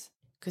hives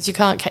because you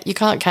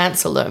can't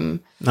cancel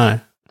them.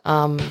 No.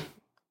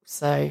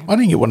 So I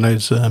didn't get one of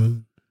those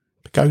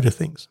pagoda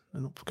things.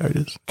 Not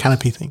pagodas,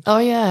 canopy things. Oh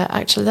yeah,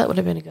 actually that would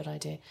have been a good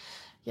idea.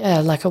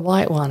 Yeah, like a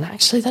white one.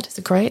 Actually, that is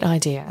a great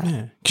idea.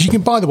 Yeah, because you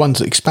can buy the ones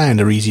that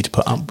expand, are easy to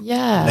put up.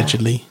 Yeah,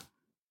 allegedly.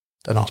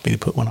 Don't ask me to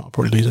put one up; I'll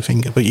probably lose a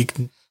finger. But you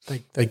can.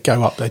 They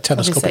go up. They're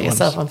telescopic set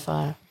yourself ones. on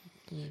fire.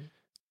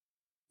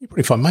 You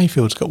probably find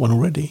Mayfield's got one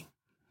already.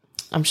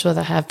 I'm sure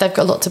they have. They've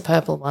got lots of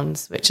purple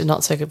ones, which are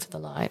not so good for the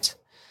light.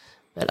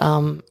 But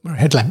or a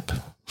headlamp.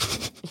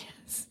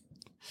 Yes.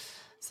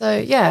 So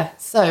yeah.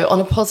 So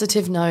on a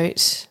positive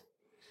note,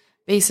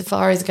 bee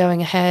safaris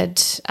going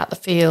ahead at the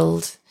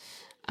field.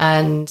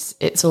 And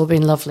it's all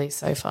been lovely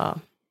so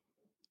far.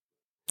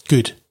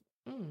 Good.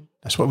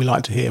 That's what we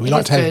like to hear. We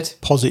like to have a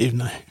positive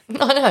note.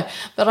 I know,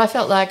 but I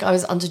felt like I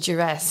was under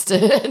duress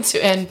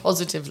to end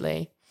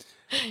positively.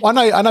 Well,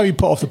 I know you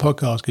put off the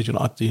podcast because you're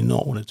like, I do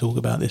not want to talk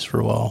about this for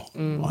a while.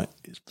 Like,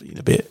 it's been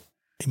a bit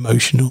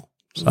emotional.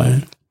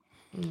 So,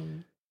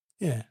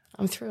 yeah.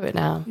 I'm through it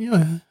now. Yeah.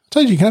 I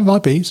told you can have my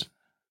bees.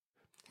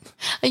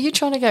 Are you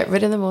trying to get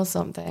rid of them or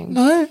something?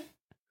 No.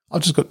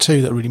 I've just got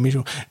 2 that are really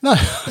miserable. No.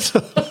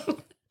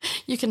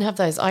 You can have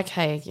those.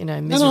 Okay, you know,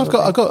 miserable.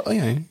 No, I've got,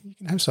 you know, you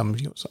can have some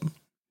if you've got some.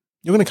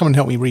 You're going to come and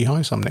help me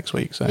rehive some next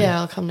week. So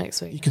yeah, I'll come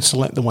next week. You can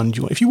select the ones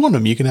you want. If you want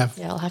them, you can have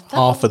I'll have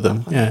half of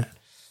them. Yeah.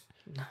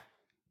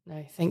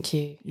 No, thank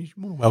you. You're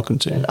more welcome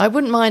to. But I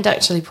wouldn't mind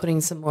actually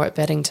putting some more at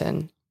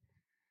Beddington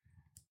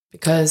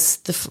because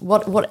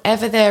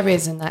whatever there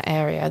is in that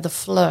area, the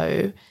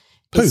flow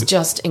is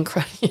just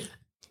incredible.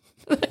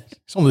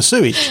 It's on the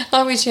sewage.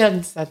 I wish you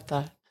hadn't said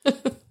that.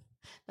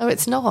 No,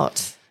 it's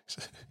not.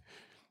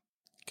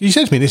 You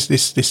said to me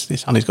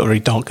this honey's got a very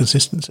dark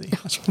consistency.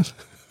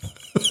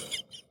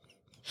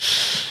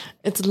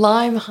 It's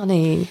lime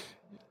honey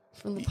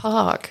from the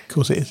park. Of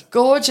course it is.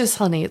 Gorgeous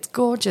honey. It's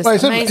gorgeous. Well,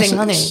 amazing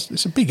honey.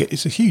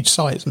 It's a huge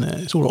site, isn't it?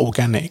 It's all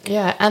organic.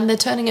 Yeah, and they're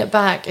turning it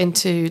back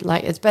into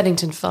it's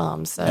Beddington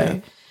Farm,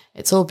 so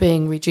it's all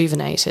being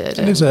rejuvenated.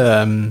 And there's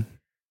a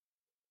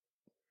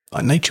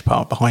like nature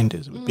park behind it,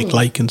 there's a big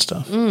lake and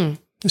stuff.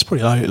 There's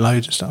probably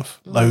loads of stuff.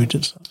 Loads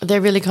of stuff.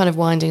 They're really kind of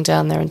winding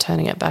down there and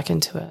turning it back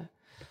into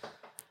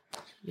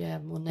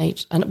more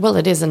nature. And well,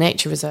 it is a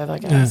nature reserve, I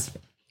guess.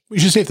 Yeah. We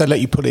should see if they let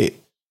you put it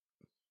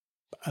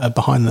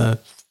behind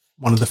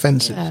one of the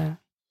fences.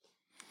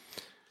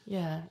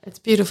 Yeah, it's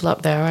beautiful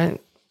up there.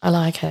 I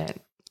like it.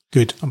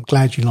 Good. I'm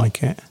glad you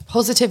like it.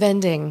 Positive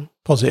ending.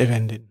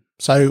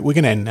 So we're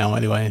going to end now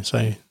anyway.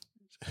 So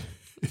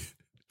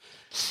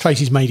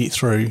Tracy's made it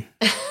through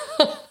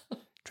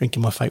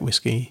drinking my fake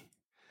whiskey.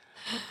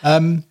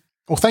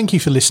 Well, thank you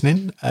for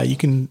listening. You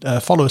can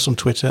follow us on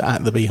Twitter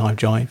at the Beehive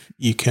Jive.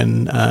 You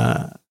can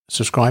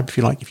subscribe if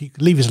you like. If you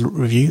could leave us a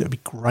review, that'd be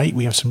great.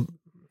 We have some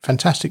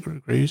fantastic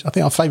reviews. I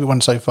think our favourite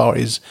one so far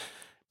is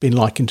being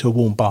likened to a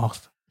warm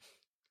bath.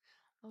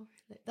 Oh,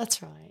 really?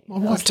 That's right. My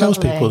wife tells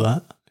people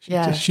that.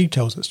 She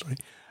tells that story.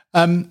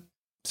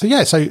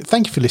 So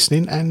thank you for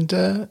listening, and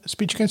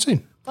speak to you again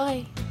soon.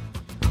 Bye.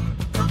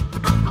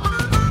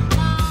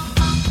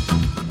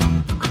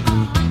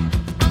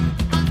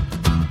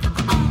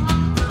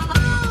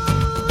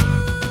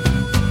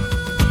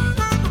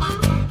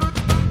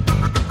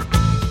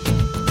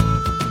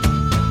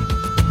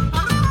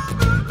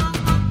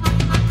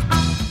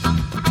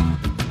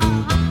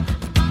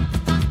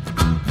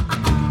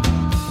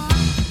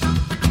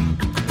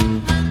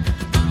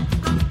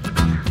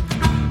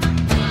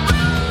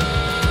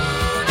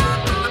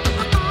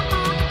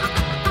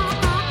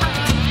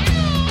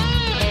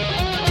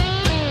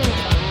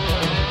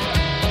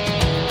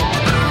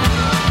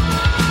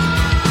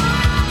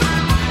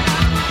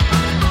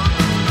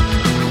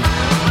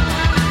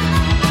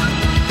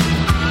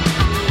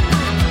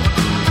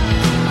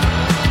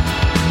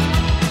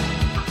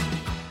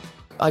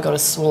 I got a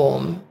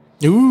swarm.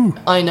 Ooh.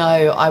 I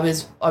know. I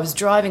was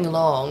driving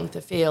along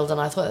the field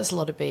and I thought there's a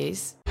lot of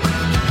bees.